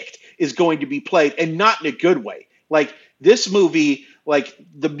predict is going to be played, and not in a good way. Like, this movie, like,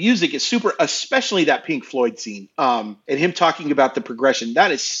 the music is super, especially that Pink Floyd scene, and him talking about the progression. That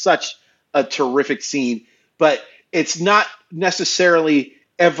is such a terrific scene, but it's not necessarily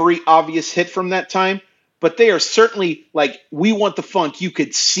every obvious hit from that time, but they are certainly, like, We Want the Funk. You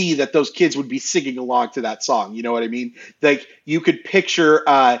could see that those kids would be singing along to that song. You know what I mean? Like, you could picture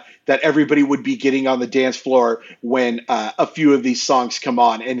that everybody would be getting on the dance floor when a few of these songs come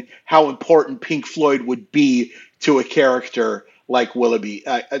on, and how important Pink Floyd would be to a character like Willoughby.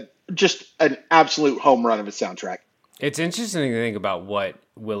 Just an absolute home run of a soundtrack. It's interesting to think about what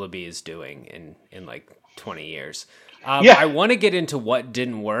Willoughby is doing in like 20 years. I want to get into what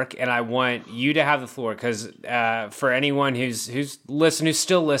didn't work, and I want you to have the floor, because for anyone who's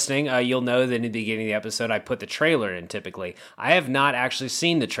still listening, you'll know that in the beginning of the episode I put the trailer in. Typically, I have not actually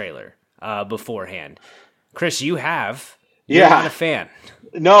seen the trailer beforehand. Chris, you have. You're not a fan.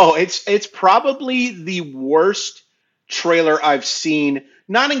 No, it's probably the worst trailer I've seen.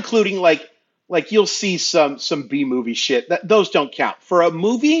 Not including like you'll see some B movie shit. Those don't count for a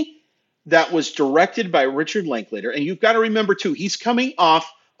movie that was directed by Richard Linklater. And you've got to remember, too, he's coming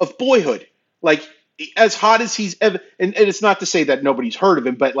off of Boyhood. Like, as hot as he's ever... And it's not to say that nobody's heard of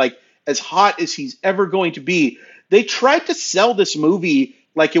him, but, like, as hot as he's ever going to be, they tried to sell this movie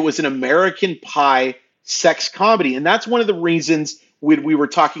like it was an American Pie sex comedy. And that's one of the reasons we were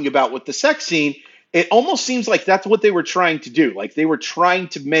talking about with the sex scene. It almost seems like that's what they were trying to do. Like, they were trying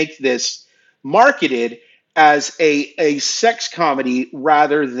to make this marketed as a sex comedy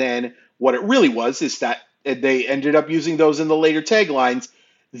rather than... What it really was is that they ended up using those in the later taglines,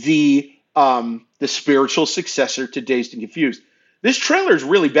 the spiritual successor to Dazed and Confused. This trailer is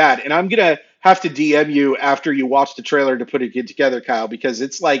really bad, and I'm going to have to DM you after you watch the trailer to put it together, Kyle, because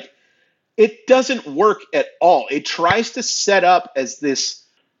it's like, it doesn't work at all. It tries to set up as this,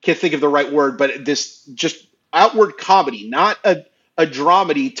 can't think of the right word, but this just outward comedy, not a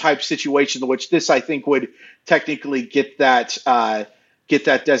dramedy type situation, which this I think would technically get that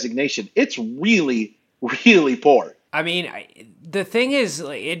designation. It's really, really poor. I mean, the thing is,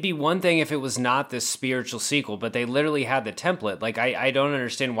 like, it'd be one thing if it was not this spiritual sequel, but they literally had the template. Like, I don't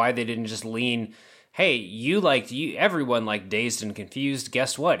understand why they didn't just lean, hey, everyone liked Dazed and Confused.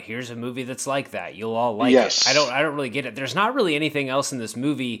 Guess what? Here's a movie that's like that. You'll all like it. I don't really get it. There's not really anything else in this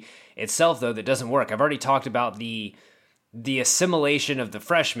movie itself, though, that doesn't work. I've already talked about the assimilation of the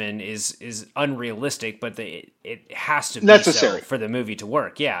freshmen is unrealistic, but it has to be necessary so for the movie to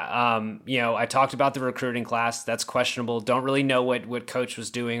work. Yeah. I talked about the recruiting class. That's questionable. Don't really know what Coach was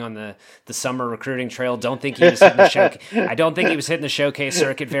doing on the summer recruiting trail. Don't think he was hitting I don't think he was hitting the showcase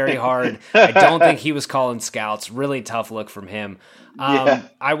circuit very hard. I don't think he was calling scouts. Really tough look from him.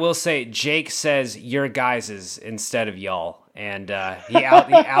 I will say Jake says your guys's instead of y'all. And he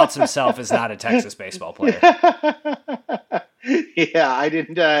outs himself as not a Texas baseball player. Yeah, I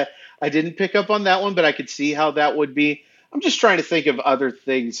didn't pick up on that one, but I could see how that would be. I'm just trying to think of other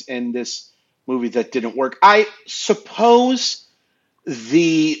things in this movie that didn't work. I suppose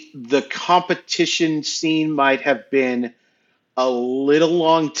the competition scene might have been a little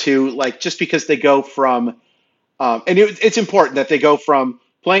long too, like just because they go from, and it's important that they go from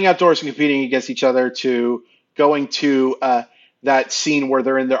playing outdoors and competing against each other to going to that scene where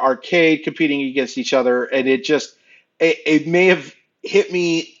they're in the arcade competing against each other, and it may have hit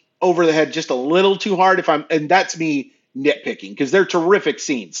me over the head just a little too hard and that's me nitpicking because they're terrific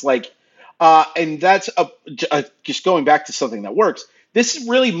scenes. Like, and that's just going back to something that works. This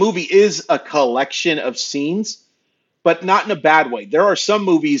movie is a collection of scenes, but not in a bad way. There are some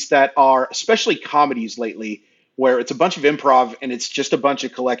movies that are, especially comedies lately, where it's a bunch of improv and it's just a bunch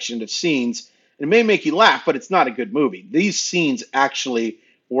of collection of scenes. It may make you laugh, but it's not a good movie. These scenes actually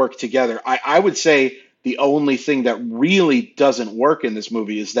work together. I would say the only thing that really doesn't work in this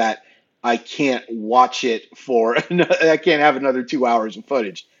movie is that I can't watch it I can't have another 2 hours of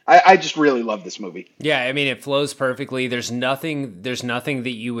footage. I just really love this movie. Yeah, I mean, it flows perfectly. There's nothing that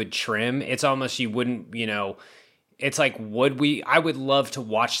you would trim. It's almost you wouldn't, it's like, I would love to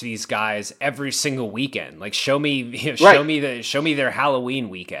watch these guys every single weekend. Like, show me their Halloween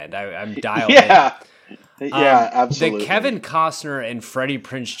weekend. I'm dialed in. Yeah, absolutely. The Kevin Costner and Freddie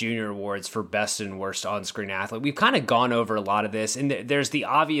Prinze Jr. awards for best and worst on-screen athlete. We've kind of gone over a lot of this, and there's the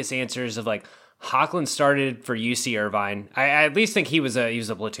obvious answers of like Hochland started for UC Irvine. I at least think he was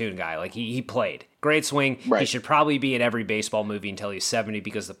a platoon guy. Like he played great swing. Right. He should probably be in every baseball movie until he's 70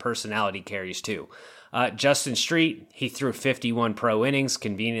 because the personality carries too. Justin Street, he threw 51 pro innings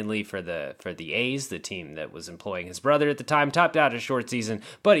conveniently for the A's, the team that was employing his brother at the time. Topped out a short season,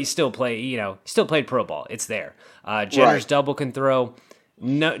 but he still played pro ball. It's there. Jenner's double can throw.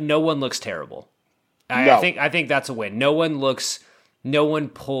 No one looks terrible. I think that's a win. No one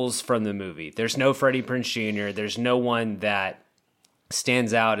pulls from the movie. There's no Freddie Prinze Jr. There's no one that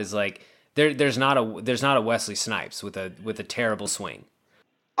stands out as like there's not a Wesley Snipes with a terrible swing.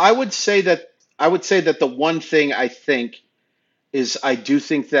 I would say that the one thing I think is I do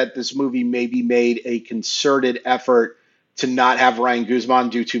think that this movie maybe made a concerted effort to not have Ryan Guzman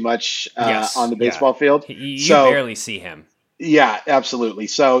do too much on the baseball field. You barely see him. Yeah, absolutely.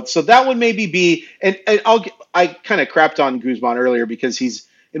 So that would maybe be, and I kind of crapped on Guzman earlier because he's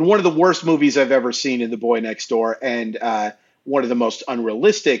in one of the worst movies I've ever seen in The Boy Next Door, and one of the most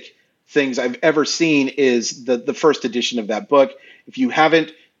unrealistic things I've ever seen is the first edition of that book. If you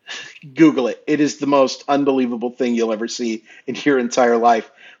haven't, Google it. It is the most unbelievable thing you'll ever see in your entire life.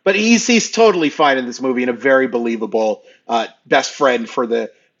 But he's totally fine in this movie and a very believable best friend for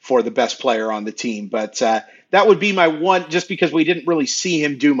the best player on the team. But that would be my one, just because we didn't really see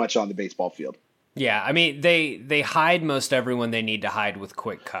him do much on the baseball field. Yeah, I mean, they hide most everyone they need to hide with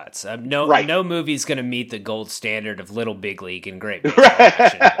quick cuts. No movie's going to meet the gold standard of Little Big League and great baseball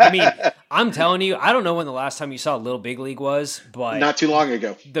action. I mean, I'm telling you, I don't know when the last time you saw Little Big League was, but not too long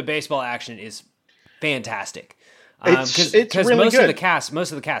ago. The baseball action is fantastic. It's really most good.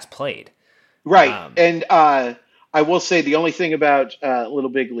 Most of the cast played. Right, and I will say the only thing about Little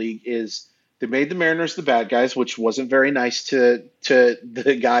Big League is they made the Mariners the bad guys, which wasn't very nice to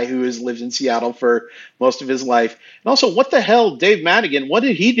the guy who has lived in Seattle for most of his life. And also, what the hell, Dave Madigan, what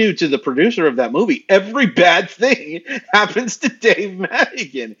did he do to the producer of that movie? Every bad thing happens to Dave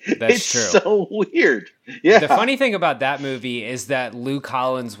Madigan. It's true. So weird. Yeah. The funny thing about that movie is that Lou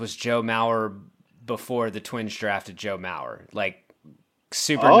Collins was Joe Mauer before the Twins drafted Joe Mauer. Like,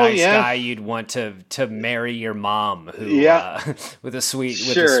 super nice guy you'd want to marry your mom with a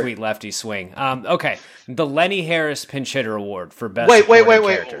sweet lefty swing. Okay, the Lenny Harris Pinch Hitter Award for best supporting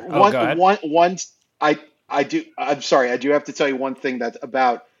character. I'm sorry, I do have to tell you one thing that's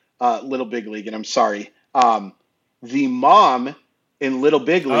about Little Big League, and I'm sorry. The mom in Little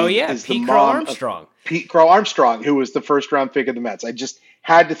Big League. Oh yeah, is Pete the Crow mom Armstrong. Of Pete Crow Armstrong, who was the first round pick of the Mets. I just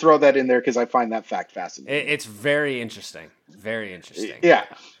had to throw that in there because I find that fact fascinating. It's very interesting. Very interesting. Yeah.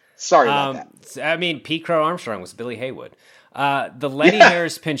 Sorry about that. I mean, Pete Crow Armstrong was Billy Haywood. The Lenny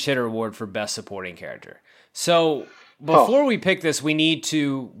Harris Pinch Hitter Award for Best Supporting Character. So before we pick this, we need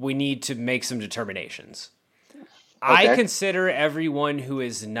to make some determinations. Okay. I consider everyone who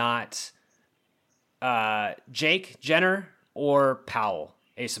is not Jake, Jenner, or Powell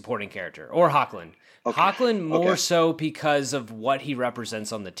a supporting character, or Hoechlin. Okay. Hoechlin more so because of what he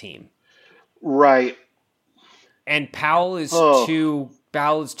represents on the team. Right. And Powell is too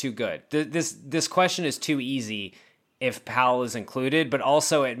good. This question is too easy if Powell is included, but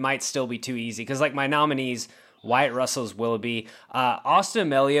also it might still be too easy because like my nominees, Wyatt Russell is Willoughby, Austin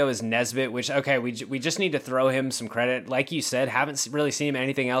Amelio is Nesbitt, which we just need to throw him some credit. Like you said, haven't really seen him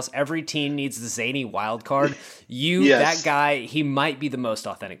anything else. Every team needs the zany wild card. That guy, he might be the most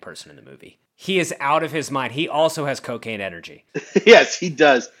authentic person in the movie. He is out of his mind. He also has cocaine energy. Yes, he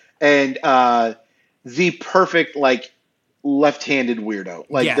does. And the perfect left-handed weirdo.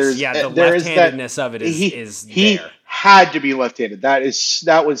 The left-handedness of it is there. He had to be left-handed.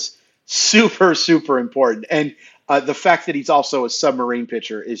 That was super, super important. And the fact that he's also a submarine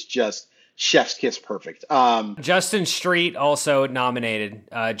pitcher is just chef's kiss perfect. Justin Street also nominated.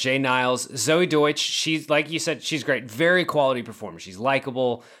 Jay Niles, Zoe Deutsch. She's, like you said, she's great. Very quality performer. She's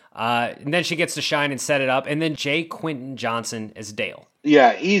likable. And then she gets to shine and set it up. And then J. Quentin Johnson as Dale.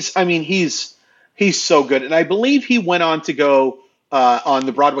 Yeah, he's so good. And I believe he went on to go on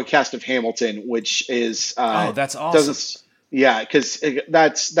the Broadway cast of Hamilton, which is that's awesome. Because it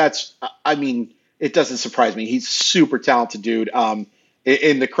doesn't surprise me. He's a super talented dude.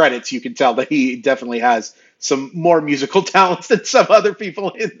 In the credits, you can tell that he definitely has some more musical talents than some other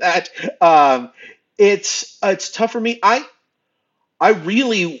people in that. It's tough for me. I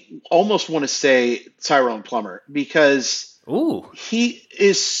really almost want to say Tyrone Plummer because he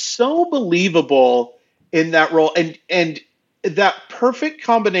is so believable in that role and that perfect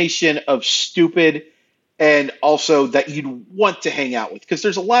combination of stupid and also that you'd want to hang out with, because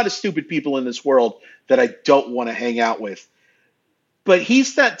there's a lot of stupid people in this world that I don't want to hang out with. But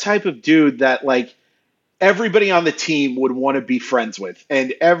he's that type of dude that everybody on the team would want to be friends with,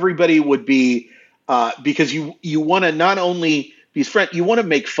 and everybody would be because you want to not only be his friend, you want to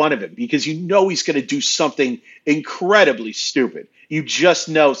make fun of him because you know he's going to do something incredibly stupid. You just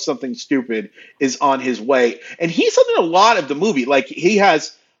know something stupid is on his way, and he's in a lot of the movie. He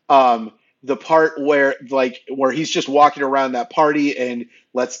has the part where he's just walking around that party and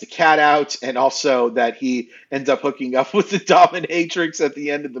lets the cat out, and also that he ends up hooking up with the dominatrix at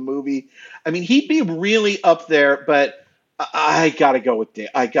the end of the movie. I mean, he'd be really up there, but I gotta go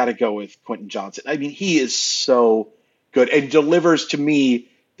with Quentin Johnson. I mean, he is so good and delivers to me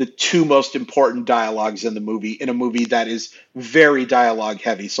the two most important dialogues in the movie, in a movie that is very dialogue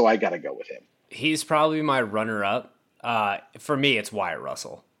heavy. So I gotta go with him. He's probably my runner-up. For me, it's Wyatt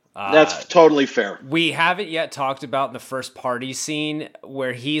Russell. That's totally fair. We haven't yet talked about the first party scene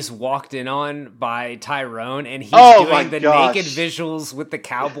where he's walked in on by Tyrone, and he's doing the naked visuals with the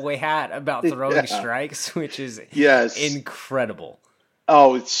cowboy hat about throwing strikes, which is incredible.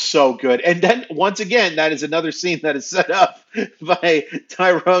 Oh, it's so good. And then once again, that is another scene that is set up by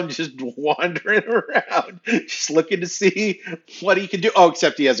Tyrone just wandering around, just looking to see what he can do. Oh,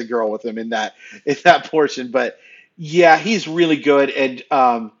 except he has a girl with him in that portion. But yeah, he's really good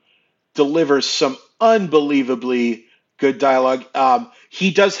and delivers some unbelievably good dialogue.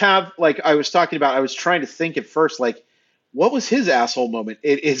 He does have, I was talking about, I was trying to think at first, what was his asshole moment?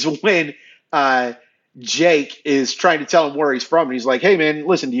 It is when Jake is trying to tell him where he's from, and he's like, "Hey man,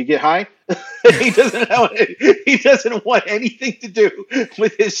 listen, do you get high?" He doesn't want anything to do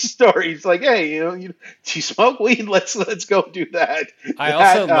with his story. He's like, "Hey, do you smoke weed? Let's go do that." I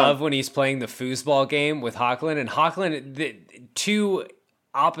also love when he's playing the foosball game with Hoechlin, and Hoechlin, the two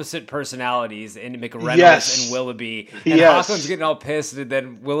opposite personalities in McReynolds and Willoughby, and Hoechlin's getting all pissed, and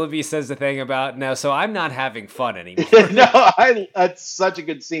then Willoughby says the thing about, "No, so I'm not having fun anymore." That's such a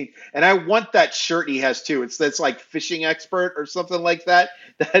good scene, and I want that shirt he has too. That's like fishing expert or something like that.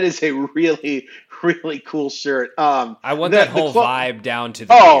 That is a really, really cool shirt. I want that whole vibe down to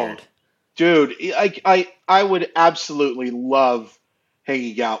the beard. Dude, I would absolutely love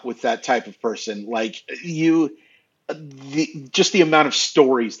hanging out with that type of person. Just the amount of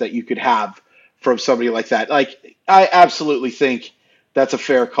stories that you could have from somebody like that. I absolutely think that's a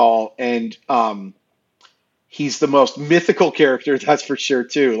fair call. And he's the most mythical character, that's for sure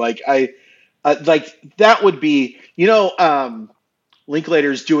too. That would be,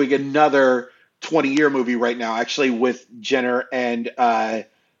 Linklater's doing another 20-year movie right now, actually, with Jenner and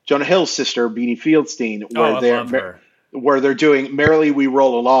Jonah Hill's sister, Beanie Fieldstein, where they're doing Merrily We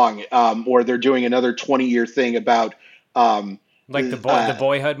Roll Along, or they're doing another 20-year thing about like the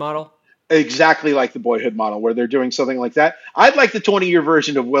Boyhood model. Exactly like the Boyhood model, where they're doing something like that. I'd like the 20-year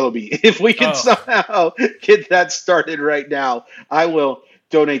version of Willoughby. If we can somehow get that started right now, I will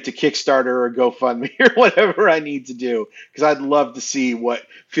donate to Kickstarter or GoFundMe or whatever I need to do, because I'd love to see what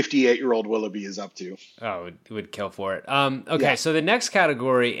 58-year-old Willoughby is up to. Oh, would kill for it. Okay, so the next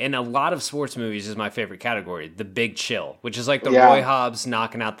category in a lot of sports movies is my favorite category, The Big Chill, which is like the Roy Hobbs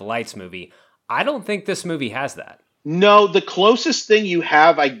Knocking Out the Lights movie. I don't think this movie has that. No, the closest thing you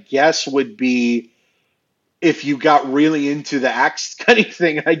have, I guess, would be if you got really into the axe cutting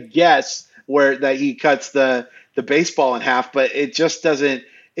thing, I guess, where that he cuts the baseball in half, but it just doesn't,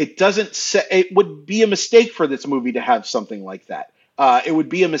 it would be a mistake for this movie to have something like that. It would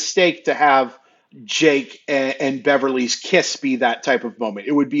be a mistake to have Jake and Beverly's kiss be that type of moment.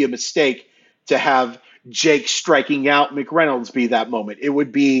 It would be a mistake to have Jake striking out McReynolds be that moment. It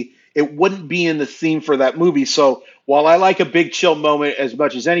wouldn't be in the theme for that movie. So while I like a big chill moment as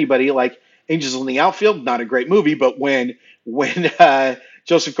much as anybody, like Angels in the Outfield, not a great movie, but when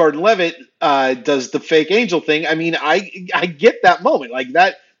Joseph Gordon-Levitt does the fake angel thing, I mean, I get that moment. Like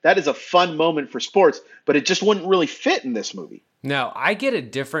that is a fun moment for sports, but it just wouldn't really fit in this movie. No, I get a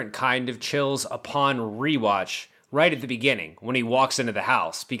different kind of chills upon rewatch right at the beginning when he walks into the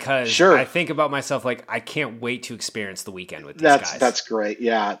house, because I think about myself like, I can't wait to experience the weekend with these guys. That's great.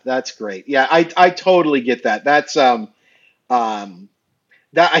 Yeah, that's great. Yeah, I totally get that. That's that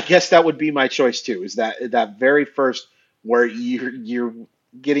I guess that would be my choice too, is that very first where you're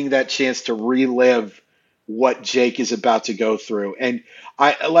getting that chance to relive what Jake is about to go through. And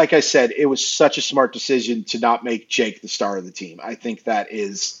like I said, it was such a smart decision to not make Jake the star of the team. I think that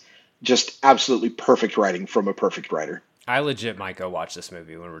is just absolutely perfect writing from a perfect writer. I legit might go watch this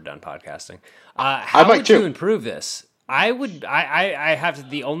movie when we're done podcasting. How would you improve this? I would. I have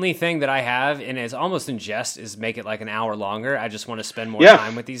the only thing that I have, and it's almost in jest, is make it like an hour longer. I just want to spend more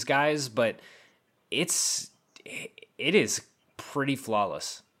time with these guys, but it is pretty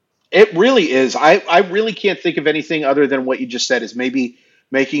flawless. It really is. I really can't think of anything other than what you just said, is maybe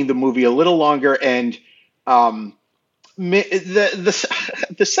making the movie a little longer, and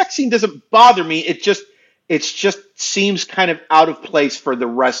the sex scene doesn't bother me. It just seems kind of out of place for the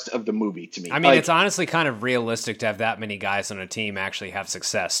rest of the movie to me. I mean, it's honestly kind of realistic to have that many guys on a team actually have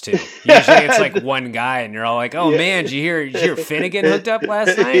success too. Usually it's like one guy and you're all like, oh man, did you hear Finnegan hooked up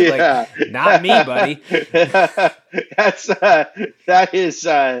last night? Like, not me, buddy.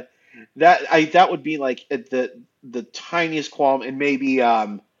 That would be like the tiniest qualm, and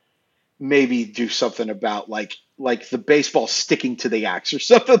maybe do something about like the baseball sticking to the axe or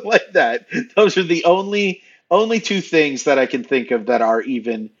something like that. Those are the only two things that I can think of that are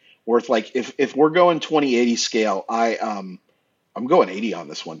even worth, like, if we're going 20/80 scale, I'm going 80 on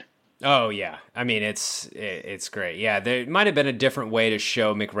this one. Oh yeah. I mean, it's great. Yeah. There might've been a different way to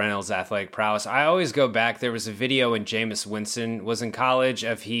show McReynolds' athletic prowess. I always go back. There was a video when Jameis Winston was in college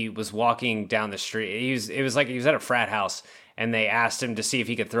of he was walking down the street. It was like he was at a frat house, and they asked him to see if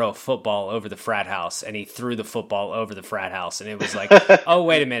he could throw a football over the frat house, and he threw the football over the frat house. And it was like, oh,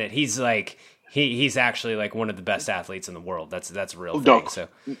 wait a minute. He's like, he's actually like one of the best athletes in the world. That's a real thing. So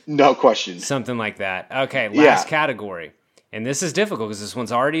no question. Something like that. Okay. Last category. And this is difficult because this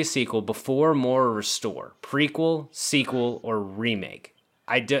one's already a sequel. Before, more, or restore. Prequel, sequel, or remake.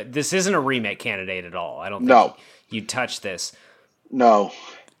 This isn't a remake candidate at all. I don't think you touch this. No.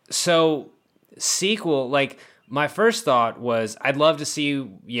 So, sequel, like, my first thought was I'd love to see,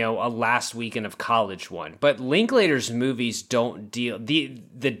 a last weekend of college one. But Linklater's movies don't deal... The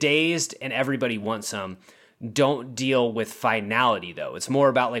Dazed and Everybody Wants Some don't deal with finality, though. It's more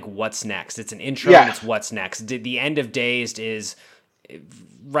about like what's next. It's an intro and it's what's next. The end of Dazed is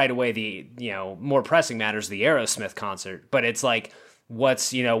right away the more pressing matters, the Aerosmith concert, but it's like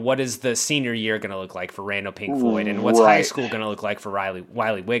what is the senior year going to look like for Randall Pink Floyd, and what's high school going to look like for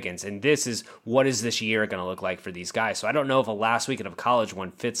Wiley Wiggins, and this is what is this year going to look like for these guys. So I don't know if a last weekend of college one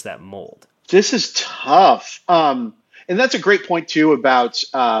fits that mold. This is tough, and that's a great point too about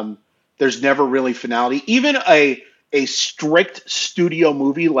there's never really finality. Even a strict studio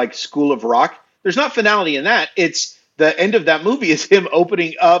movie like School of Rock, there's not finality in that. It's the end of that movie is him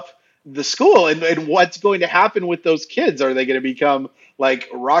opening up the school and what's going to happen with those kids. Are they going to become like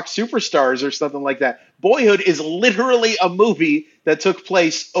rock superstars or something like that? Boyhood is literally a movie that took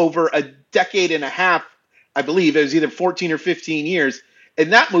place over a decade and a half. I believe it was either 14 or 15 years.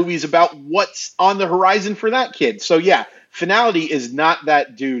 And that movie is about what's on the horizon for that kid. So yeah, finality is not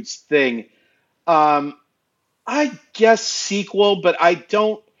that dude's thing. I guess sequel, but I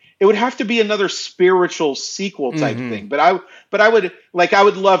don't. It would have to be another spiritual sequel type thing. But I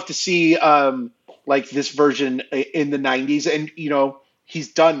would love to see like this version in the 90s, and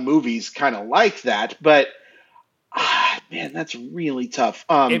he's done movies kind of like that. But man, that's really tough.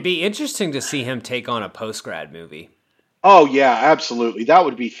 It'd be interesting to see him take on a post-grad movie. Oh yeah, absolutely. That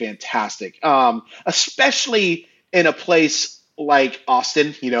would be fantastic. Especially in a place like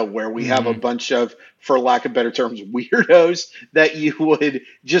Austin, where we have a bunch of, for lack of better terms, weirdos that you would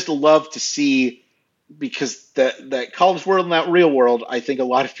just love to see, because that college world and that real world, I think a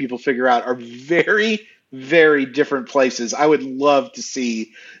lot of people figure out, are very, very different places. I would love to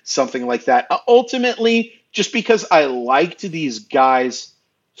see something like that. Ultimately, just because I liked these guys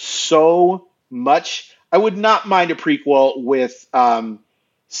so much, I would not mind a prequel with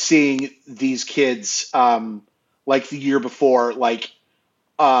seeing these kids like the year before, like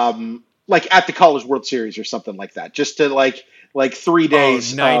at the College World Series or something like that, just to like 3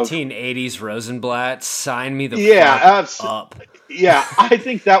 days. 1980s Rosenblatt, sign me the fuck up. Yeah, I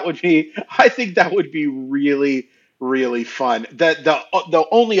think that would be really, really fun. The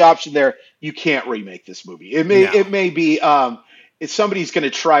only option there, you can't remake this movie. It may be if somebody's going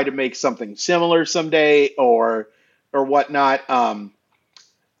to try to make something similar someday or whatnot.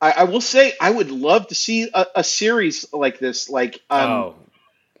 I will say I would love to see a series like this. Sign me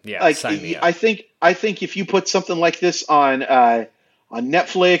up. I think if you put something like this on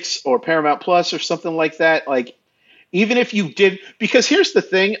Netflix or Paramount Plus or something like that, like even if you did, because here's the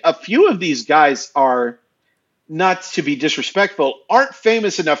thing, a few of these guys are, not to be disrespectful, aren't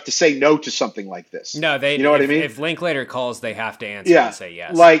famous enough to say no to something like this. No, you know what I mean? If Linklater calls, they have to answer and say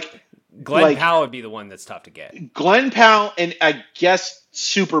yes. Glenn Powell would be the one that's tough to get. Glenn Powell and I guess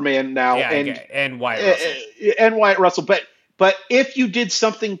Superman now, and Wyatt Russell. And Wyatt Russell, but if you did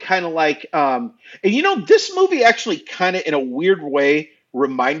something kind of like, and this movie actually kind of in a weird way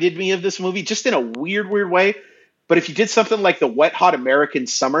reminded me of this movie, just in a weird way. But if you did something like the Wet Hot American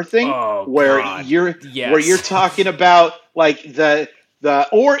Summer thing, where you're talking about like the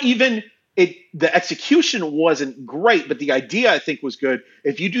execution wasn't great, but the idea I think was good.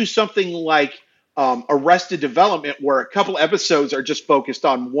 If you do something like Arrested Development, where a couple episodes are just focused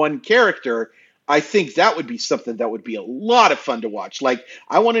on one character, I think that would be something that would be a lot of fun to watch. Like,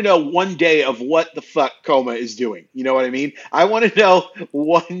 I want to know one day of what the fuck Coma is doing. You know what I mean? I want to know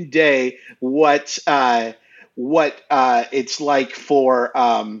one day what it's like for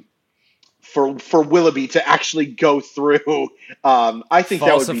Willoughby to actually go through. I think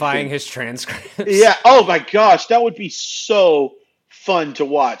that would be falsifying his transcripts. Yeah. Oh my gosh, that would be so fun to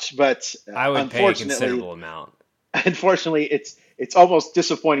watch. But I would pay a considerable amount. Unfortunately, it's almost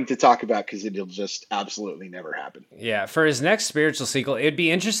disappointing to talk about because it'll just absolutely never happen. Yeah, for his next spiritual sequel, it'd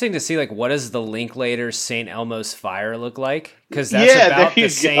be interesting to see like what does the Linklater St. Elmo's Fire look like, because that's about the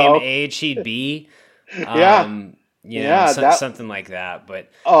same age he'd be. Something like that. But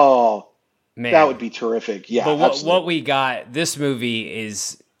man, that would be terrific. Yeah, but what we got, this movie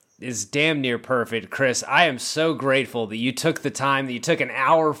is damn near perfect. Chris, I am so grateful that you took the time, that you took an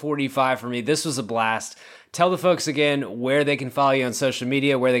hour 45 for me. This was a blast. Tell the folks again where they can follow you on social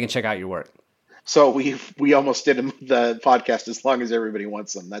media, where they can check out your work. So we almost did the podcast as long as everybody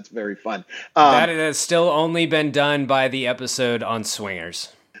wants them. That's very fun. That has still only been done by the episode on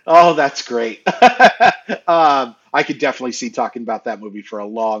Swingers. Oh, that's great. I could definitely see talking about that movie for a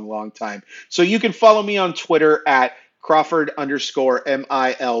long, long time. So you can follow me on Twitter at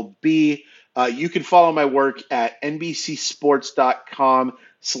Crawford_MILB. You can follow my work at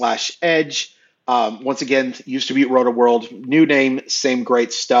NBCsports.com/edge. Once again, used to be at Roto-World. New name, same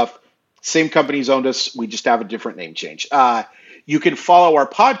great stuff. Same companies owned us. We just have a different name change. You can follow our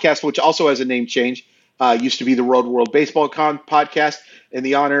podcast, which also has a name change. Used to be the Road World Baseball podcast. In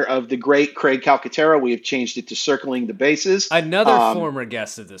the honor of the great Craig Calcaterra, we have changed it to Circling the Bases. Another former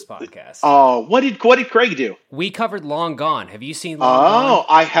guest of this podcast. Oh, what did Craig do? We covered Long Gone. Have you seen Long Gone? Oh,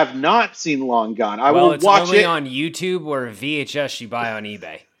 I have not seen Long Gone. I will watch it. It's only on YouTube or VHS you buy on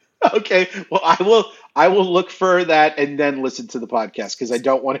eBay. Okay, well, I will look for that and then listen to the podcast, because I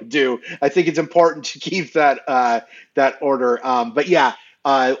don't want to do. I think it's important to keep that order. But yeah,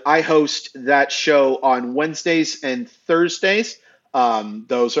 I host that show on Wednesdays and Thursdays.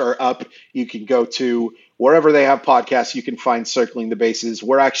 Those are up. You can go to wherever they have podcasts. You can find Circling the Bases.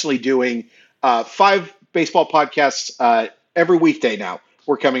 We're actually doing 5 baseball podcasts every weekday now.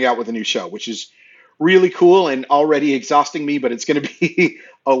 We're coming out with a new show, which is really cool and already exhausting me, but it's going to be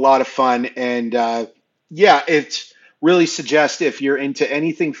a lot of fun. And it's really suggest, if you're into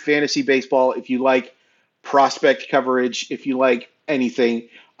anything fantasy baseball, if you like prospect coverage, if you like anything,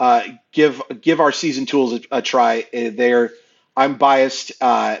 give our season tools a try. I'm biased,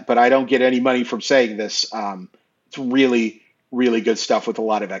 but I don't get any money from saying this. It's really, really good stuff with a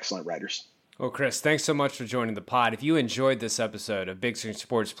lot of excellent writers. Well, Chris, thanks so much for joining the pod. If you enjoyed this episode of Big Screen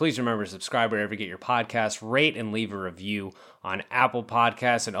Sports, please remember to subscribe wherever you get your podcast, rate and leave a review on Apple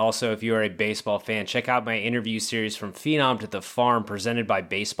Podcasts. And also, if you are a baseball fan, check out my interview series From Phenom to the Farm, presented by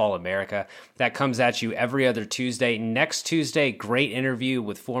Baseball America. That comes at you every other Tuesday. Next Tuesday, great interview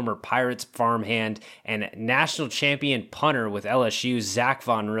with former Pirates farmhand and national champion punter with LSU, Zach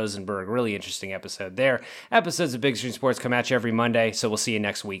Von Rosenberg. Really interesting episode there. Episodes of Big Screen Sports come at you every Monday, so we'll see you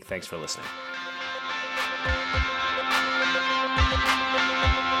next week. Thanks for listening.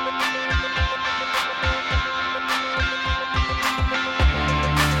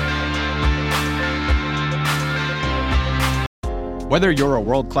 Whether you're a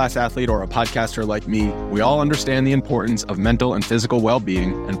world-class athlete or a podcaster like me, we all understand the importance of mental and physical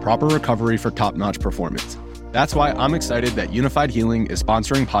well-being and proper recovery for top-notch performance. That's why I'm excited that Unified Healing is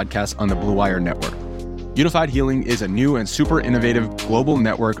sponsoring podcasts on the Blue Wire Network. Unified Healing is a new and super innovative global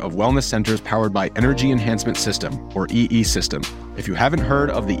network of wellness centers powered by Energy Enhancement System, or EE System. If you haven't heard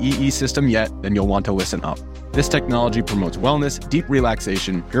of the EE System yet, then you'll want to listen up. This technology promotes wellness, deep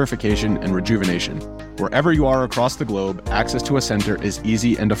relaxation, purification, and rejuvenation. Wherever you are across the globe, access to a center is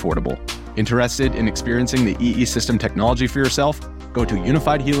easy and affordable. Interested in experiencing the EE System technology for yourself? Go to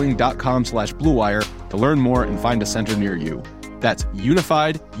unifiedhealing.com/bluewire to learn more and find a center near you. That's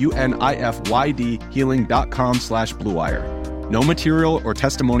unified, UNIFYD, healing.com/bluewire. No material or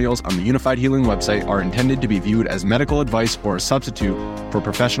testimonials on the Unified Healing website are intended to be viewed as medical advice or a substitute for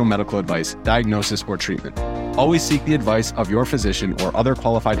professional medical advice, diagnosis, or treatment. Always seek the advice of your physician or other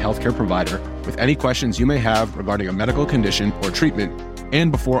qualified healthcare provider with any questions you may have regarding a medical condition or treatment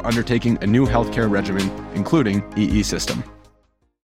and before undertaking a new healthcare regimen, including EE System.